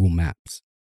on Google Maps.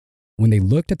 When they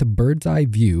looked at the bird's eye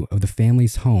view of the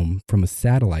family's home from a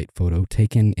satellite photo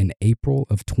taken in April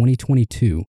of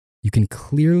 2022, you can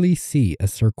clearly see a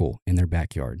circle in their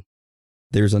backyard.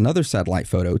 There's another satellite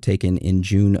photo taken in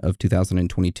June of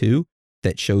 2022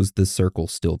 that shows the circle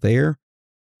still there.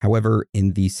 However,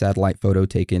 in the satellite photo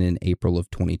taken in April of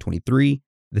 2023,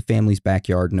 the family's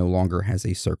backyard no longer has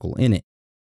a circle in it,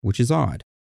 which is odd.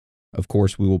 Of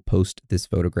course, we will post this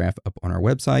photograph up on our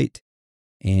website.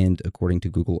 And according to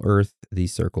Google Earth, the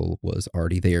circle was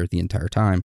already there the entire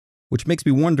time, which makes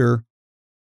me wonder,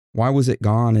 why was it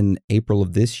gone in April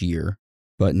of this year,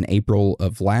 but in April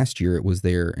of last year it was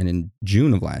there, and in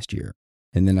June of last year?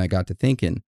 And then I got to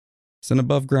thinking, it's an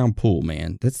above ground pool,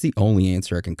 man. That's the only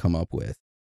answer I can come up with.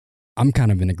 I'm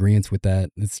kind of in agreement with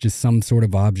that. It's just some sort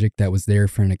of object that was there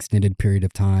for an extended period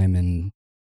of time, and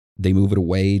they move it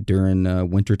away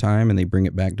during winter time and they bring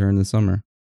it back during the summer.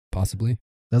 Possibly.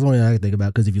 That's the only thing I can think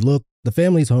about, because if you look, the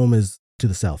family's home is to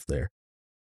the south there.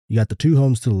 You got the two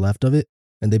homes to the left of it,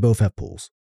 and they both have pools.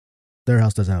 Their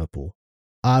house doesn't have a pool.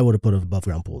 I would have put an above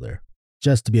ground pool there,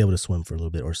 just to be able to swim for a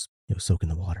little bit or soak in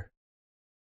the water.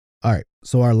 All right,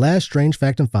 so our last strange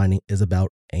fact and finding is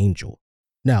about Angel.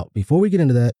 Now, before we get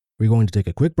into that, we're going to take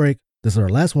a quick break. This is our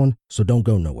last one, so don't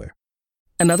go nowhere.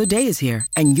 Another day is here,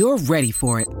 and you're ready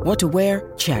for it. What to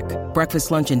wear? Check.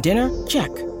 Breakfast, lunch, and dinner? Check.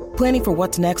 Planning for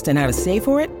what's next and how to save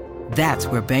for it? That's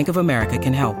where Bank of America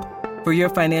can help. For your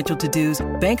financial to-dos,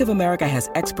 Bank of America has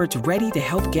experts ready to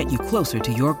help get you closer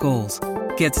to your goals.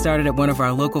 Get started at one of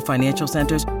our local financial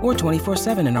centers or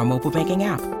 24/7 in our mobile banking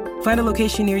app. Find a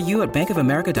location near you at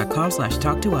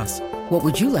bankofamerica.com/talktous. What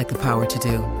would you like the power to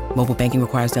do? Mobile banking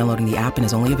requires downloading the app and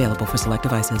is only available for select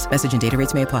devices. Message and data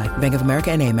rates may apply. Bank of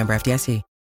America NA, member FDIC.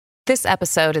 This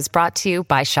episode is brought to you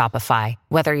by Shopify.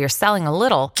 Whether you're selling a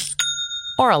little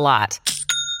or a lot,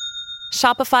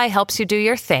 Shopify helps you do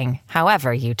your thing,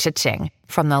 however you cha-ching.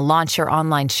 From the launch your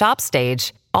online shop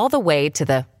stage all the way to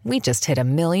the "we just hit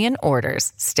 1 million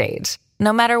orders" stage.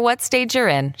 No matter what stage you're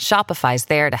in, Shopify's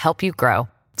there to help you grow.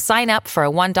 Sign up for a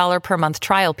 $1 per month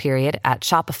trial period at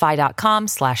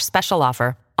shopify.com/special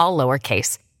offer, all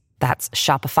lowercase. That's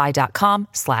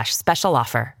shopify.com/special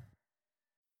offer.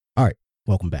 All right,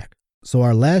 welcome back. So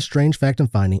our last strange fact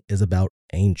and finding is about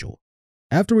Angel.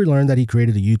 After we learned that he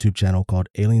created a YouTube channel called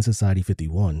Alien Society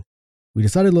 51, we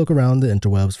decided to look around the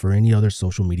interwebs for any other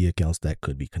social media accounts that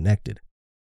could be connected.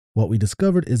 What we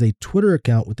discovered is a Twitter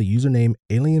account with the username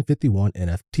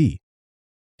Alien51NFT.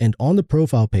 And on the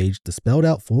profile page, the spelled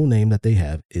out full name that they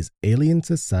have is Alien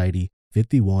Society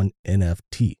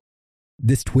 51NFT.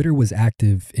 This Twitter was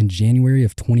active in January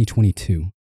of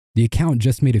 2022. The account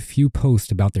just made a few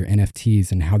posts about their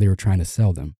NFTs and how they were trying to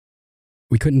sell them.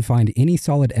 We couldn't find any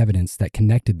solid evidence that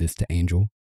connected this to Angel,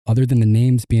 other than the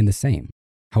names being the same.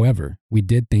 However, we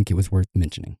did think it was worth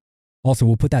mentioning. Also,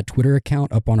 we'll put that Twitter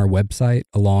account up on our website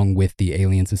along with the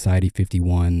Alien Society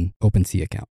 51 OpenSea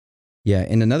account. Yeah,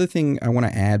 and another thing I want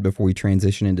to add before we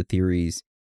transition into theories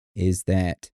is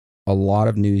that a lot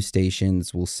of news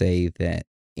stations will say that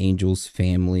Angel's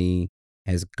family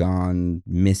has gone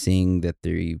missing, that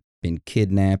they've been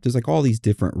kidnapped. There's like all these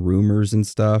different rumors and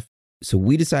stuff. So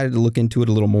we decided to look into it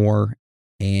a little more,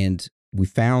 and we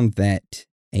found that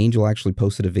Angel actually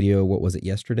posted a video, what was it,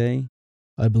 yesterday?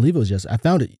 I believe it was yesterday. I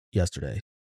found it yesterday,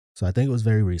 so I think it was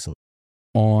very recent.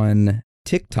 On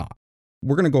TikTok.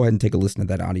 We're going to go ahead and take a listen to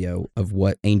that audio of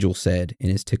what Angel said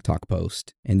in his TikTok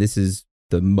post. And this is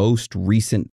the most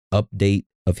recent update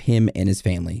of him and his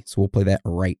family. So we'll play that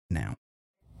right now.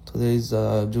 Today's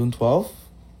June 12th.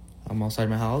 I'm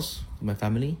outside my house with my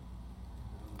family.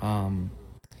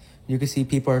 You can see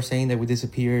people are saying that we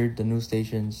disappeared, the news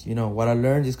stations. You know, what I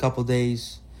learned these couple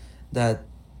days, that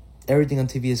everything on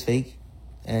TV is fake.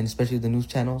 And especially the news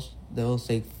channels, they'll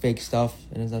say fake stuff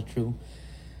and it's not true.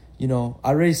 You know, I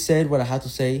already said what I had to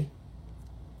say.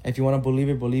 If you want to believe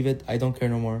it, believe it. I don't care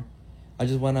no more. I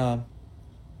just want to,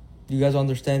 you guys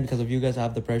understand, because of you guys I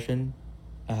have depression.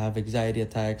 I have anxiety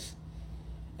attacks.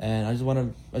 And I just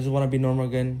want to be normal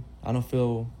again. I don't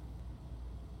feel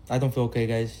okay,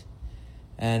 guys.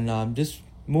 And just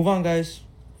move on, guys.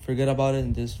 Forget about it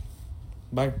and just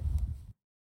bye.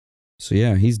 So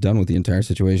yeah, he's done with the entire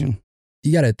situation.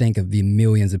 You got to think of the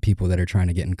millions of people that are trying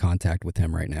to get in contact with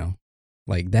him right now.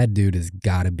 Like, that dude has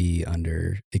got to be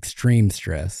under extreme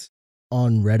stress.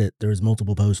 On Reddit, there's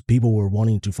multiple posts. People were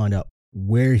wanting to find out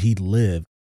where he lived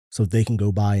so they can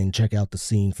go by and check out the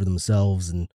scene for themselves.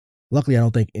 And luckily, I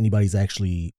don't think anybody's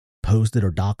actually posted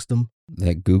or doxed him.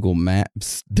 That Google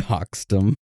Maps doxed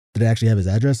him. Did it actually have his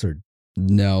address or?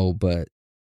 No, but.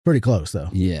 Pretty close, though.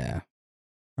 Yeah.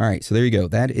 All right, so there you go.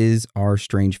 That is our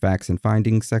strange facts and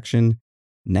findings section.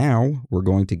 Now we're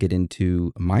going to get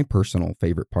into my personal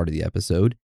favorite part of the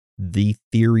episode, the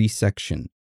theory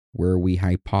section, where we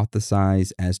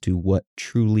hypothesize as to what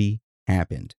truly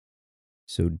happened.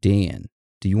 So Dan,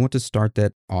 do you want to start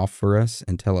that off for us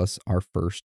and tell us our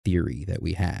first theory that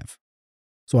we have?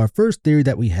 So our first theory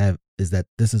that we have is that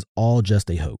this is all just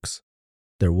a hoax.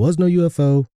 There was no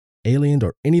UFO, alien,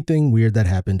 or anything weird that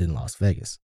happened in Las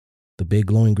Vegas. The big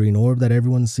glowing green orb that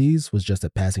everyone sees was just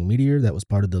a passing meteor that was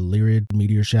part of the Lyrid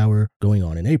meteor shower going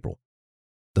on in April.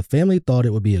 The family thought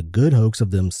it would be a good hoax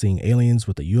of them seeing aliens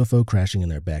with a UFO crashing in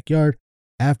their backyard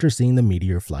after seeing the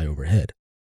meteor fly overhead.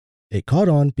 It caught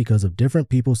on because of different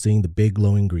people seeing the big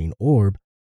glowing green orb,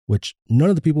 which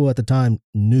none of the people at the time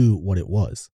knew what it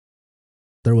was.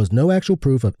 There was no actual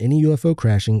proof of any UFO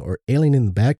crashing or alien in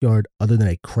the backyard other than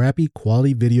a crappy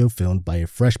quality video filmed by a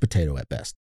fresh potato at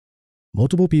best.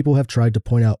 Multiple people have tried to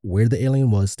point out where the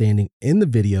alien was standing in the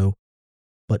video,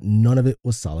 but none of it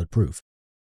was solid proof.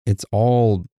 It's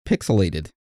all pixelated.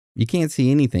 You can't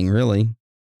see anything, really.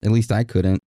 At least I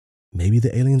couldn't. Maybe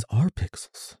the aliens are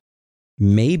pixels.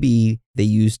 Maybe they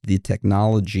used the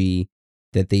technology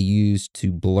that they used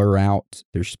to blur out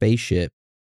their spaceship.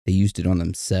 They used it on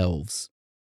themselves.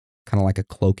 Kind of like a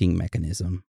cloaking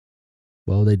mechanism.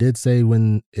 Well, they did say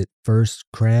when it first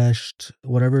crashed,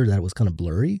 whatever, that it was kind of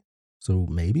blurry. So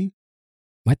maybe?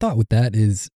 My thought with that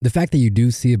is the fact that you do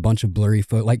see a bunch of blurry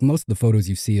photos, like most of the photos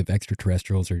you see of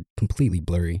extraterrestrials are completely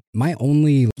blurry. My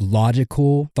only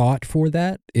logical thought for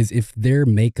that is if their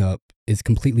makeup is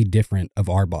completely different of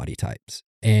our body types,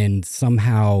 and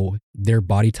somehow their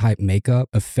body type makeup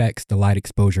affects the light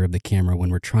exposure of the camera when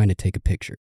we're trying to take a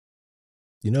picture.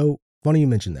 You know, funny you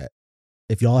mentioned that.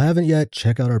 If y'all haven't yet,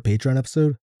 check out our Patreon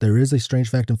episode. There is a strange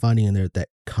fact and finding in there that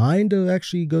kind of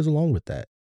actually goes along with that.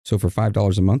 So for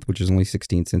 $5 a month, which is only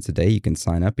 16 cents a day, you can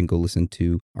sign up and go listen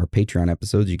to our Patreon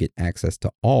episodes. You get access to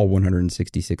all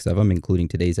 166 of them, including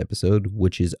today's episode,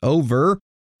 which is over.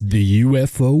 The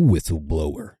UFO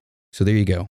whistleblower. So there you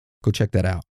go. Go check that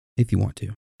out if you want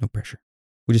to. No pressure.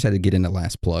 We just had to get in the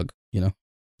last plug, you know?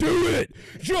 Do it!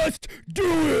 Just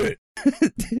do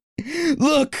it!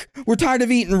 Look, we're tired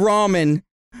of eating ramen.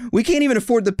 We can't even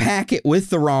afford the packet with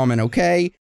the ramen,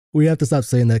 okay? We have to stop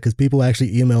saying that because people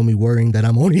actually email me worrying that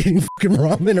I'm only eating fucking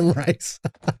ramen and rice.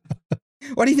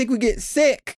 Why do you think we get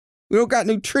sick? We don't got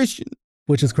nutrition.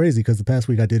 Which is crazy because the past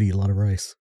week I did eat a lot of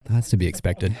rice. That's to be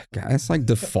expected. God, that's like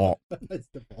default. That's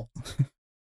default.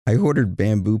 I ordered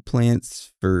bamboo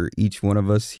plants for each one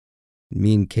of us.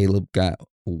 Me and Caleb got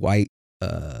white,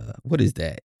 what is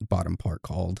that bottom part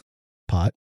called?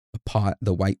 Pot. A pot,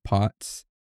 the white pots.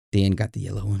 Dan got the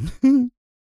yellow one.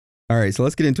 All right, so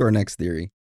let's get into our next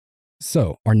theory.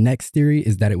 So, our next theory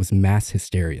is that it was mass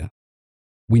hysteria.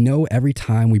 We know every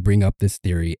time we bring up this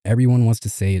theory, everyone wants to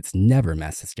say it's never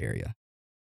mass hysteria.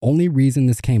 Only reason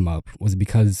this came up was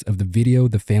because of the video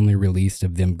the family released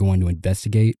of them going to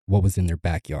investigate what was in their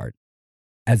backyard.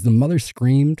 As the mother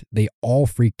screamed, they all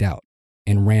freaked out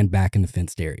and ran back in the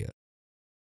fenced area.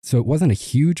 So it wasn't a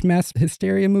huge mass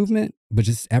hysteria movement, but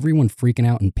just everyone freaking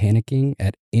out and panicking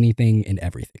at anything and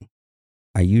everything.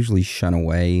 I usually shun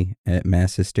away at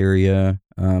mass hysteria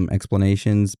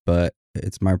explanations, but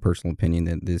it's my personal opinion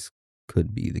that this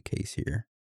could be the case here.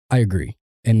 I agree.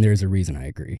 And there's a reason I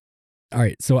agree. All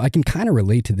right. So I can kind of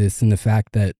relate to this in the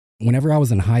fact that whenever I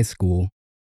was in high school,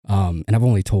 and I've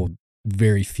only told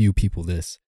very few people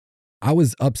this, I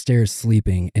was upstairs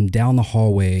sleeping and down the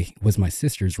hallway was my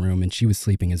sister's room and she was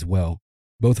sleeping as well.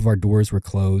 Both of our doors were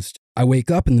closed. I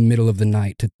wake up in the middle of the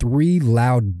night to 3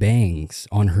 loud bangs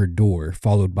on her door,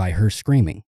 followed by her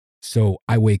screaming. So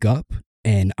I wake up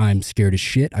and I'm scared as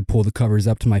shit. I pull the covers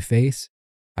up to my face.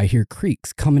 I hear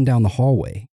creaks coming down the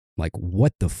hallway. Like,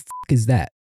 what the fuck is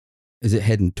that? Is it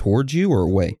heading towards you or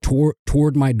away?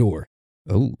 Toward my door.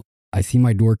 Oh. I see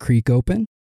my door creak open.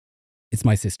 It's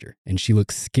my sister, and she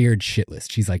looks scared shitless.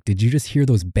 She's like, did you just hear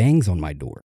those bangs on my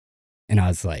door? And I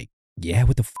was like, yeah,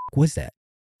 what the fuck was that?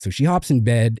 So she hops in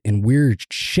bed, and we're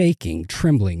shaking,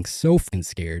 trembling, so fucking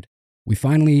scared. We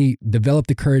finally developed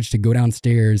the courage to go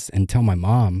downstairs and tell my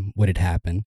mom what had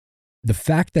happened. The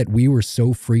fact that we were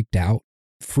so freaked out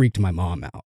freaked my mom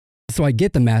out. So I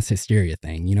get the mass hysteria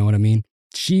thing, you know what I mean?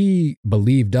 She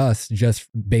believed us just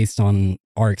based on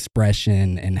our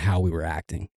expression and how we were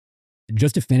acting.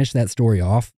 Just to finish that story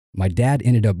off, my dad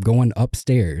ended up going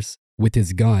upstairs with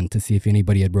his gun to see if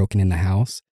anybody had broken in the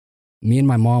house. Me and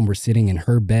my mom were sitting in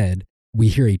her bed. We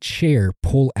hear a chair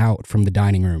pull out from the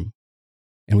dining room.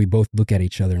 And we both look at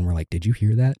each other and we're like, did you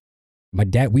hear that?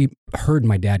 We heard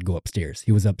my dad go upstairs.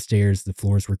 He was upstairs. The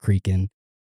floors were creaking.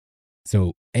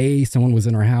 So A, someone was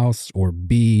in our house, or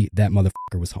B, that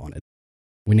motherfucker was haunted.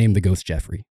 We named the ghost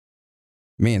Jeffrey.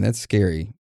 Man, that's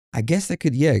scary. I guess that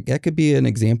could be an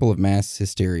example of mass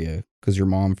hysteria because your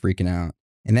mom freaking out.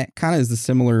 And that kind of is the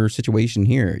similar situation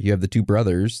here. You have the 2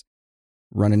 brothers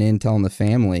running in, telling the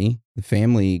family. The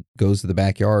family goes to the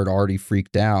backyard already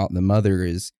freaked out. The mother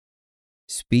is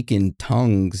speaking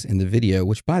tongues in the video,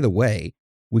 which, by the way,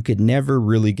 we could never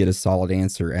really get a solid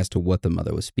answer as to what the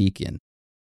mother was speaking.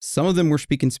 Some of them were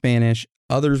speaking Spanish.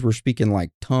 Others were speaking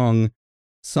like tongue.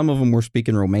 Some of them were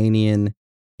speaking Romanian.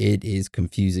 It is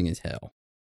confusing as hell.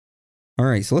 All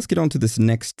right, so let's get on to this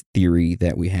next theory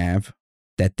that we have,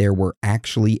 that there were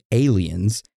actually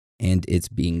aliens and it's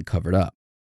being covered up.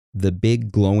 The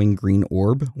big glowing green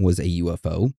orb was a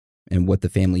UFO, and what the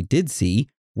family did see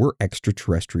were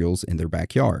extraterrestrials in their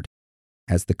backyard.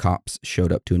 As the cops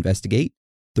showed up to investigate,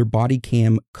 their body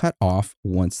cam cut off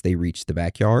once they reached the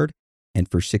backyard,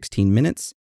 and for 16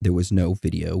 minutes, there was no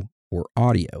video or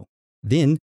audio.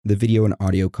 Then the video and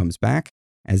audio comes back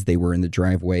as they were in the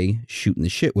driveway shooting the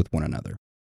shit with one another.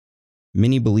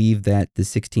 Many believe that the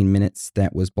 16 minutes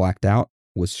that was blacked out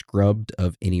was scrubbed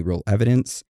of any real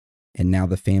evidence, and now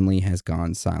the family has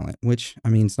gone silent, which, I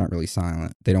mean, it's not really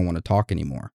silent. They don't want to talk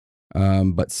anymore.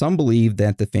 But some believe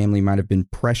that the family might have been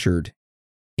pressured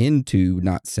into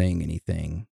not saying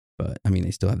anything. But, I mean,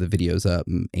 they still have the videos up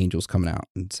and angels coming out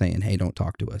and saying, hey, don't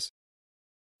talk to us.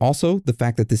 Also, the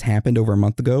fact that this happened over a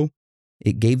month ago,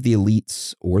 it gave the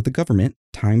elites or the government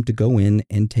time to go in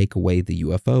and take away the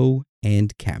UFO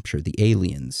and capture the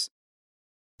aliens.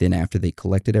 Then after they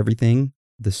collected everything,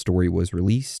 the story was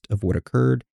released of what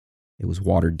occurred. It was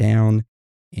watered down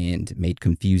and made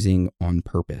confusing on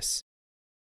purpose.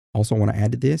 Also, I want to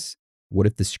add to this, what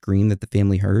if the scream that the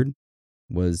family heard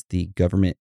was the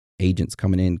government agents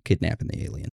coming in, kidnapping the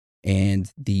alien?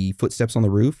 And the footsteps on the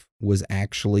roof was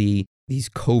actually these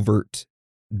covert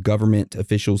government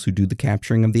officials who do the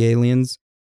capturing of the aliens.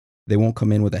 They won't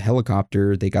come in with a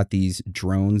helicopter. They got these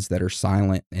drones that are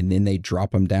silent, and then they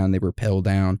drop them down. They rappel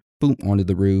down, boom, onto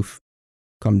the roof,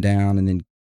 come down, and then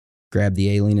grab the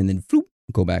alien, and then floop,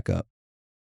 go back up.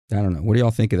 I don't know. What do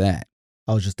y'all think of that?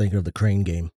 I was just thinking of the crane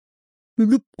game.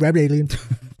 Bloop, bloop, grab the alien.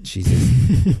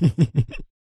 Jesus.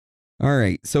 All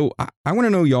right. So I want to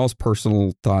know y'all's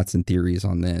personal thoughts and theories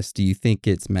on this. Do you think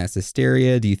it's mass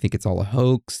hysteria? Do you think it's all a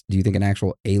hoax? Do you think an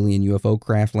actual alien UFO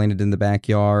craft landed in the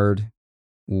backyard?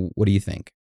 What do you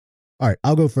think? All right,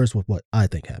 I'll go first with what I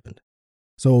think happened.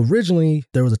 So originally,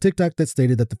 there was a TikTok that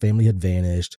stated that the family had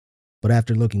vanished, but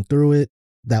after looking through it,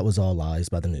 that was all lies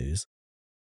by the news.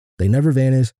 They never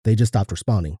vanished, they just stopped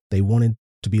responding. They wanted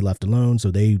to be left alone,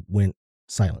 so they went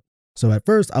silent. So at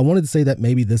first, I wanted to say that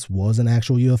maybe this was an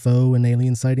actual UFO and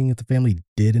alien sighting if the family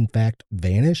did in fact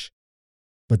vanish,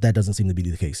 but that doesn't seem to be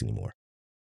the case anymore.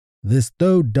 This,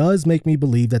 though, does make me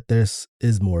believe that this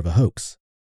is more of a hoax.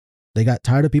 They got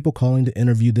tired of people calling to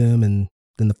interview them, and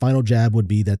then the final jab would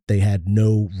be that they had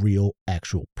no real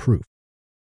actual proof.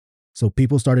 So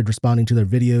people started responding to their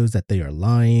videos that they are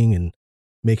lying and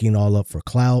making it all up for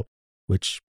clout,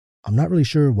 which I'm not really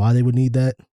sure why they would need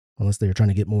that unless they were trying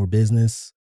to get more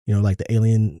business, you know, like the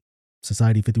Alien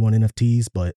Society 51 NFTs,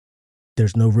 but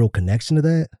there's no real connection to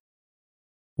that.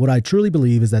 What I truly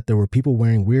believe is that there were people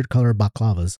wearing weird colored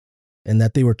balaclavas and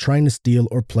that they were trying to steal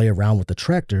or play around with the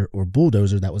tractor or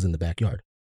bulldozer that was in the backyard.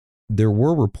 There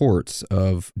were reports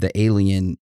of the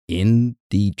alien in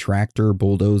the tractor,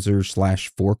 bulldozer /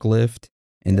 forklift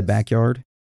in the backyard.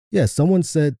 Yeah, someone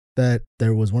said that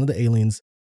there was one of the aliens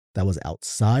that was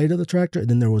outside of the tractor, and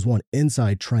then there was one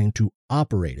inside trying to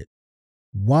operate it.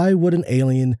 Why would an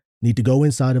alien need to go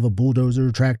inside of a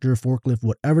bulldozer, tractor, forklift,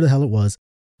 whatever the hell it was,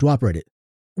 to operate it?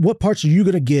 What parts are you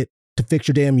going to get to fix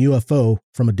your damn UFO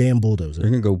from a damn bulldozer?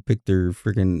 They're going to go pick their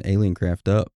freaking alien craft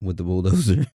up with the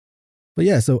bulldozer. But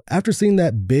yeah, so after seeing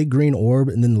that big green orb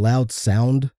and then loud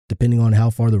sound, depending on how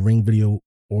far the ring video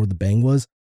or the bang was,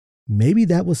 maybe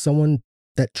that was someone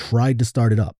that tried to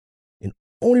start it up. And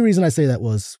only reason I say that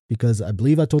was because I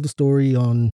believe I told the story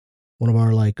on one of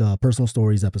our personal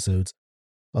stories episodes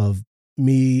of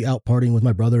me out partying with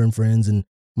my brother and friends and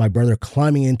my brother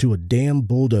climbing into a damn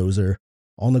bulldozer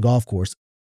on the golf course,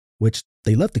 which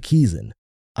they left the keys in.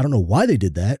 I don't know why they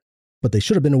did that, but they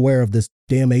should have been aware of this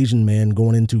damn Asian man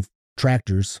going into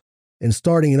tractors and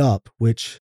starting it up,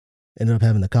 which ended up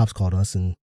having the cops called us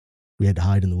and we had to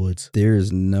hide in the woods.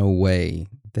 There's no way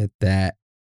that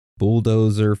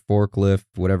bulldozer, forklift,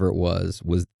 whatever it was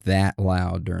that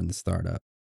loud during the startup.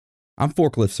 I'm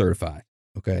forklift certified,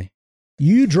 okay?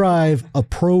 You drive a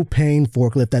propane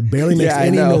forklift that barely makes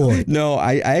any noise. No,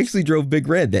 I actually drove Big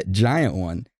Red, that giant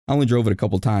one. I only drove it a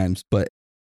couple times, but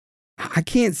I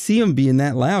can't see them being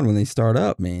that loud when they start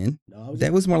up, man. No,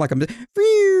 that was more like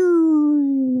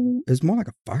it's more like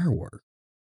a firework.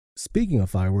 Speaking of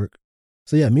firework,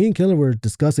 so yeah, me and Killer were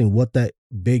discussing what that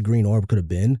big green orb could have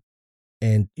been.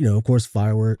 And, you know, of course,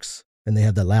 fireworks, and they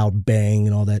have the loud bang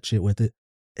and all that shit with it.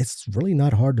 It's really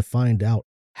not hard to find out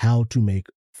how to make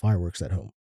fireworks at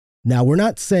home. Now, we're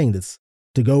not saying this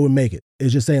to go and make it.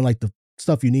 It's just saying like the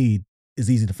stuff you need is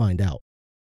easy to find out.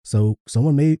 So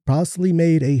someone possibly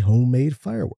made a homemade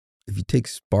firework. If you take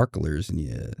sparklers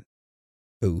and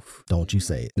oof. Don't you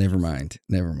say it. Never mind.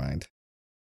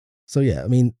 So yeah, I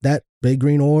mean, that big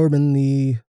green orb and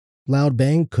the loud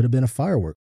bang could have been a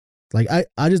firework. Like,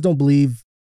 I just don't believe,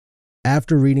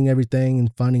 after reading everything and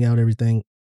finding out everything,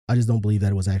 I just don't believe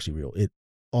that it was actually real. It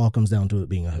all comes down to it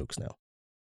being a hoax now.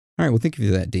 All right, well, thank you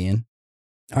for that, Dan.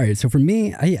 All right, so for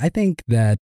me, I think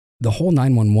that the whole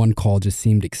 911 call just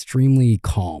seemed extremely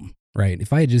calm, right?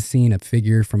 If I had just seen a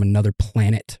figure from another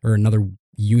planet or another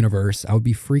universe, I would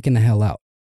be freaking the hell out,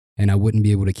 and I wouldn't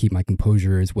be able to keep my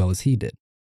composure as well as he did.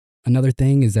 Another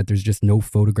thing is that there's just no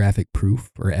photographic proof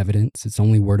or evidence. It's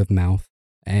only word of mouth.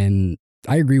 And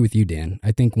I agree with you, Dan.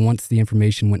 I think once the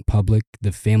information went public,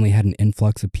 the family had an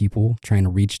influx of people trying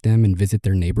to reach them and visit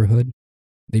their neighborhood.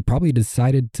 They probably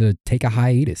decided to take a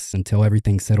hiatus until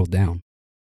everything settled down.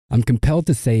 I'm compelled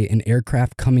to say an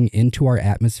aircraft coming into our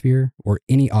atmosphere, or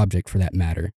any object for that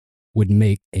matter, would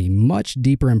make a much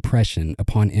deeper impression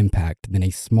upon impact than a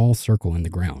small circle in the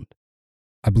ground.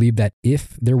 I believe that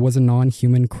if there was a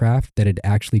non-human craft that had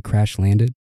actually crash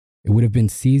landed, it would have been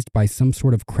seized by some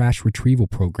sort of crash retrieval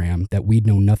program that we'd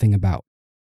know nothing about.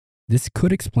 This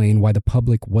could explain why the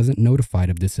public wasn't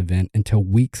notified of this event until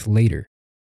weeks later,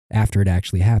 after it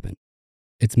actually happened.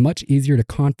 It's much easier to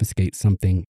confiscate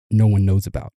something no one knows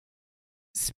about.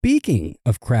 Speaking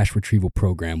of crash retrieval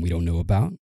program we don't know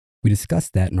about, we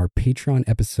discussed that in our Patreon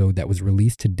episode that was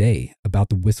released today about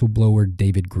the whistleblower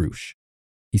David Grush.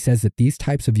 He says that these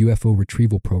types of UFO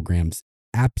retrieval programs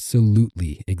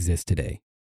absolutely exist today.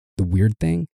 The weird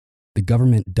thing, the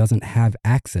government doesn't have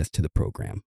access to the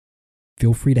program.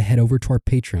 Feel free to head over to our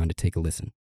Patreon to take a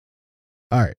listen.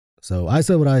 All right. So I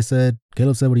said what I said.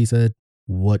 Caleb said what he said.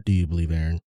 What do you believe,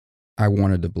 Aaron? I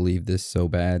wanted to believe this so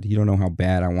bad. You don't know how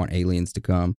bad I want aliens to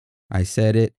come. I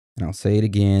said it, and I'll say it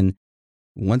again.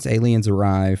 Once aliens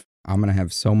arrive, I'm going to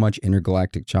have so much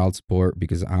intergalactic child support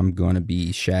because I'm going to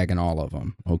be shagging all of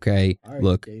them, okay? Right,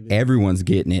 look, David. Everyone's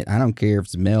getting it. I don't care if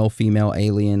it's male, female,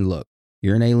 alien. Look,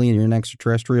 you're an alien, you're an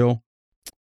extraterrestrial.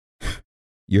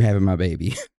 You're having my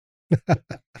baby.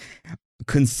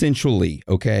 Consensually,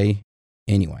 okay?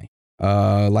 Anyway,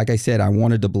 like I said, I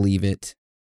wanted to believe it.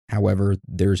 However,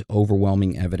 there's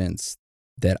overwhelming evidence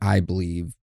that I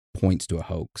believe points to a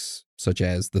hoax, such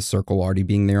as the circle already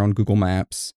being there on Google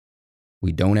Maps.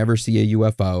 We don't ever see a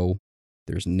UFO.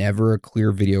 There's never a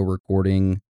clear video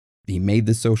recording. He made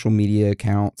the social media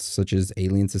accounts, such as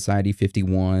Alien Society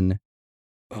 51.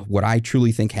 What I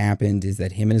truly think happened is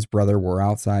that him and his brother were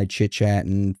outside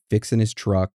chit-chatting, fixing his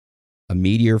truck. A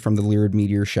meteor from the Lyrid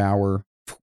meteor shower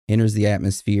enters the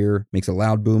atmosphere, makes a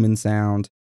loud booming sound.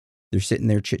 They're sitting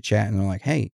there chit-chatting. They're like,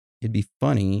 hey, it'd be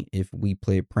funny if we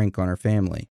play a prank on our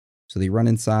family. So they run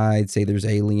inside, say there's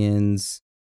aliens,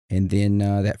 and then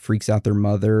that freaks out their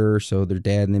mother. So their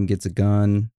dad and them gets a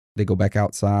gun. They go back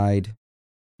outside,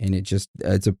 and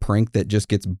it's a prank that just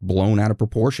gets blown out of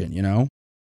proportion, you know?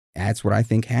 That's what I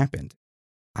think happened.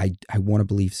 I want to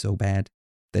believe so bad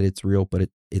that it's real, but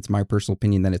it's my personal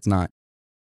opinion that it's not.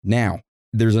 Now,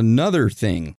 there's another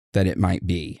thing that it might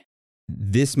be.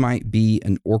 This might be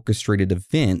an orchestrated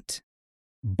event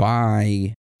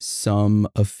by some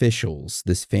officials.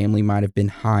 This family might have been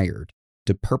hired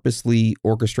to purposely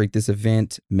orchestrate this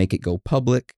event, make it go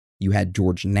public. You had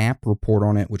George Knapp report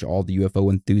on it, which all the UFO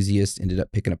enthusiasts ended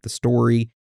up picking up the story.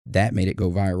 That made it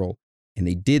go viral. And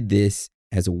they did this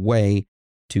as a way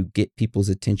to get people's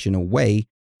attention away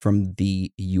from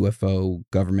the UFO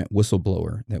government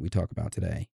whistleblower that we talk about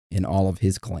today and all of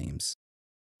his claims.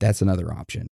 That's another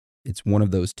option. It's one of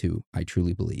those two, I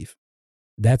truly believe.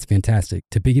 That's fantastic.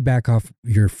 To piggyback off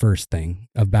your first thing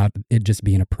about it just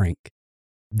being a prank,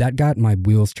 that got my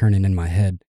wheels turning in my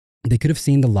head. They could have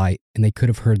seen the light and they could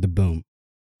have heard the boom,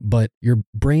 but your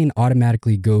brain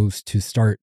automatically goes to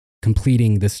start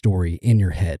completing the story in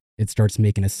your head. It starts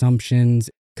making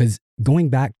assumptions, because going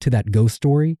back to that ghost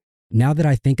story, now that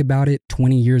I think about it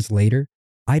 20 years later,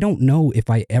 I don't know if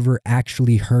I ever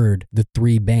actually heard the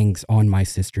 3 bangs on my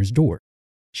sister's door.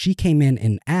 She came in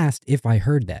and asked if I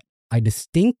heard that. I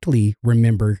distinctly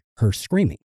remember her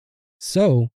screaming.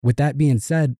 So with that being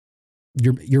said,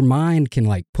 your mind can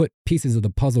like put pieces of the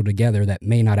puzzle together that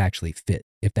may not actually fit,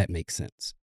 if that makes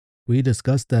sense. We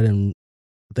discussed that in,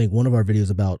 I think, one of our videos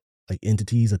about like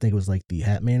entities. I think it was like the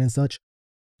Hat Man and such.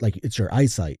 Like it's your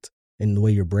eyesight and the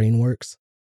way your brain works,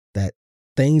 that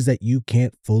things that you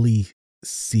can't fully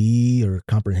see or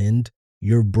comprehend,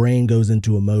 your brain goes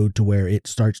into a mode to where it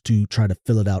starts to try to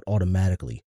fill it out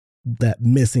automatically. That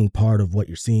missing part of what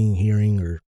you're seeing, hearing,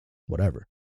 or whatever.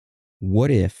 What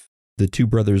if the 2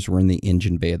 brothers were in the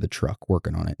engine bay of the truck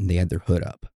working on it and they had their hood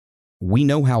up? We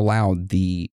know how loud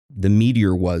the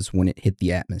meteor was when it hit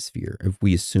the atmosphere, if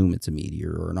we assume it's a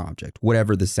meteor or an object,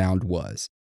 whatever the sound was.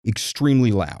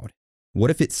 Extremely loud. What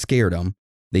if it scared them?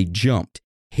 They jumped,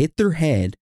 hit their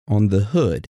head on the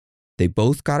hood. They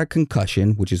both got a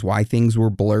concussion, which is why things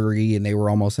were blurry and they were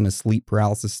almost in a sleep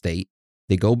paralysis state.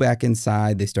 They go back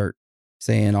inside. They start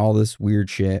saying all this weird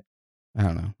shit. I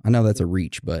don't know. I know that's a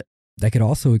reach, but that could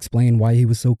also explain why he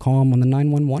was so calm on the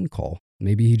 911 call.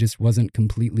 Maybe he just wasn't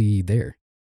completely there.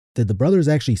 Did the brothers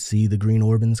actually see the green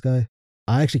orb in the sky?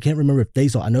 I actually can't remember if they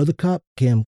saw. I know the cop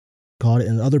cam caught it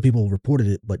and other people reported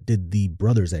it, but did the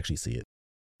brothers actually see it?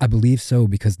 I believe so,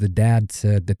 because the dad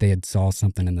said that they had saw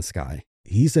something in the sky.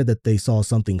 He said that they saw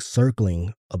something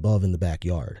circling above in the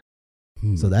backyard.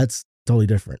 So that's totally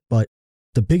different. But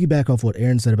to piggyback off what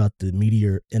Aaron said about the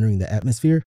meteor entering the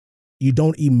atmosphere, you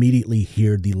don't immediately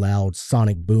hear the loud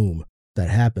sonic boom that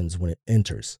happens when it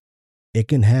enters. It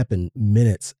can happen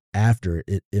minutes after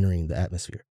it entering the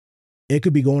atmosphere. It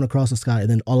could be going across the sky and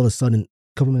then all of a sudden, a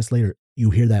couple minutes later, you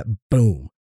hear that boom,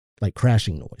 like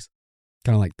crashing noise.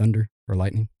 Kind of like thunder or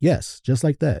lightning? Yes, just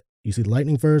like that. You see the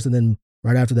lightning first and then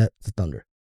right after that, the thunder.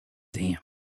 Damn.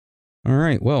 All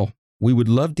right. Well, we would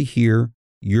love to hear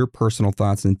your personal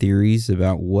thoughts and theories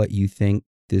about what you think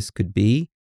this could be.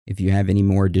 If you have any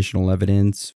more additional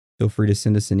evidence, feel free to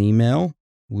send us an email.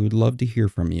 We would love to hear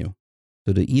from you.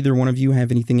 So do either one of you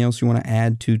have anything else you want to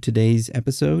add to today's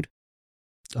episode?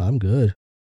 I'm good.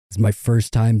 It's my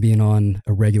first time being on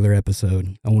a regular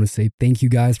episode. I want to say thank you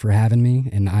guys for having me,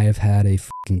 and I have had a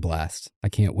fucking blast. I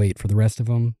can't wait for the rest of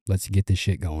them. Let's get this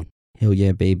shit going. Hell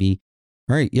yeah, baby.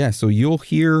 All right, yeah, so you'll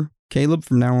hear Caleb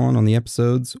from now on the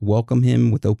episodes. Welcome him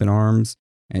with open arms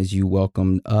as you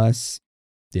welcomed us.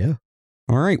 Yeah.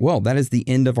 All right, well, that is the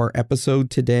end of our episode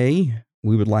today.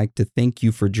 We would like to thank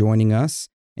you for joining us.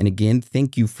 And again,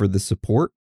 thank you for the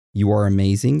support. You are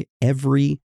amazing,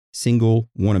 every single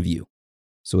one of you.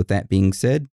 So with that being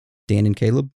said, Dan and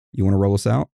Caleb, you want to roll us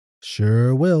out?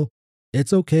 Sure will.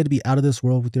 It's okay to be out of this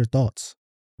world with your thoughts.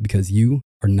 Because you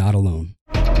are not alone.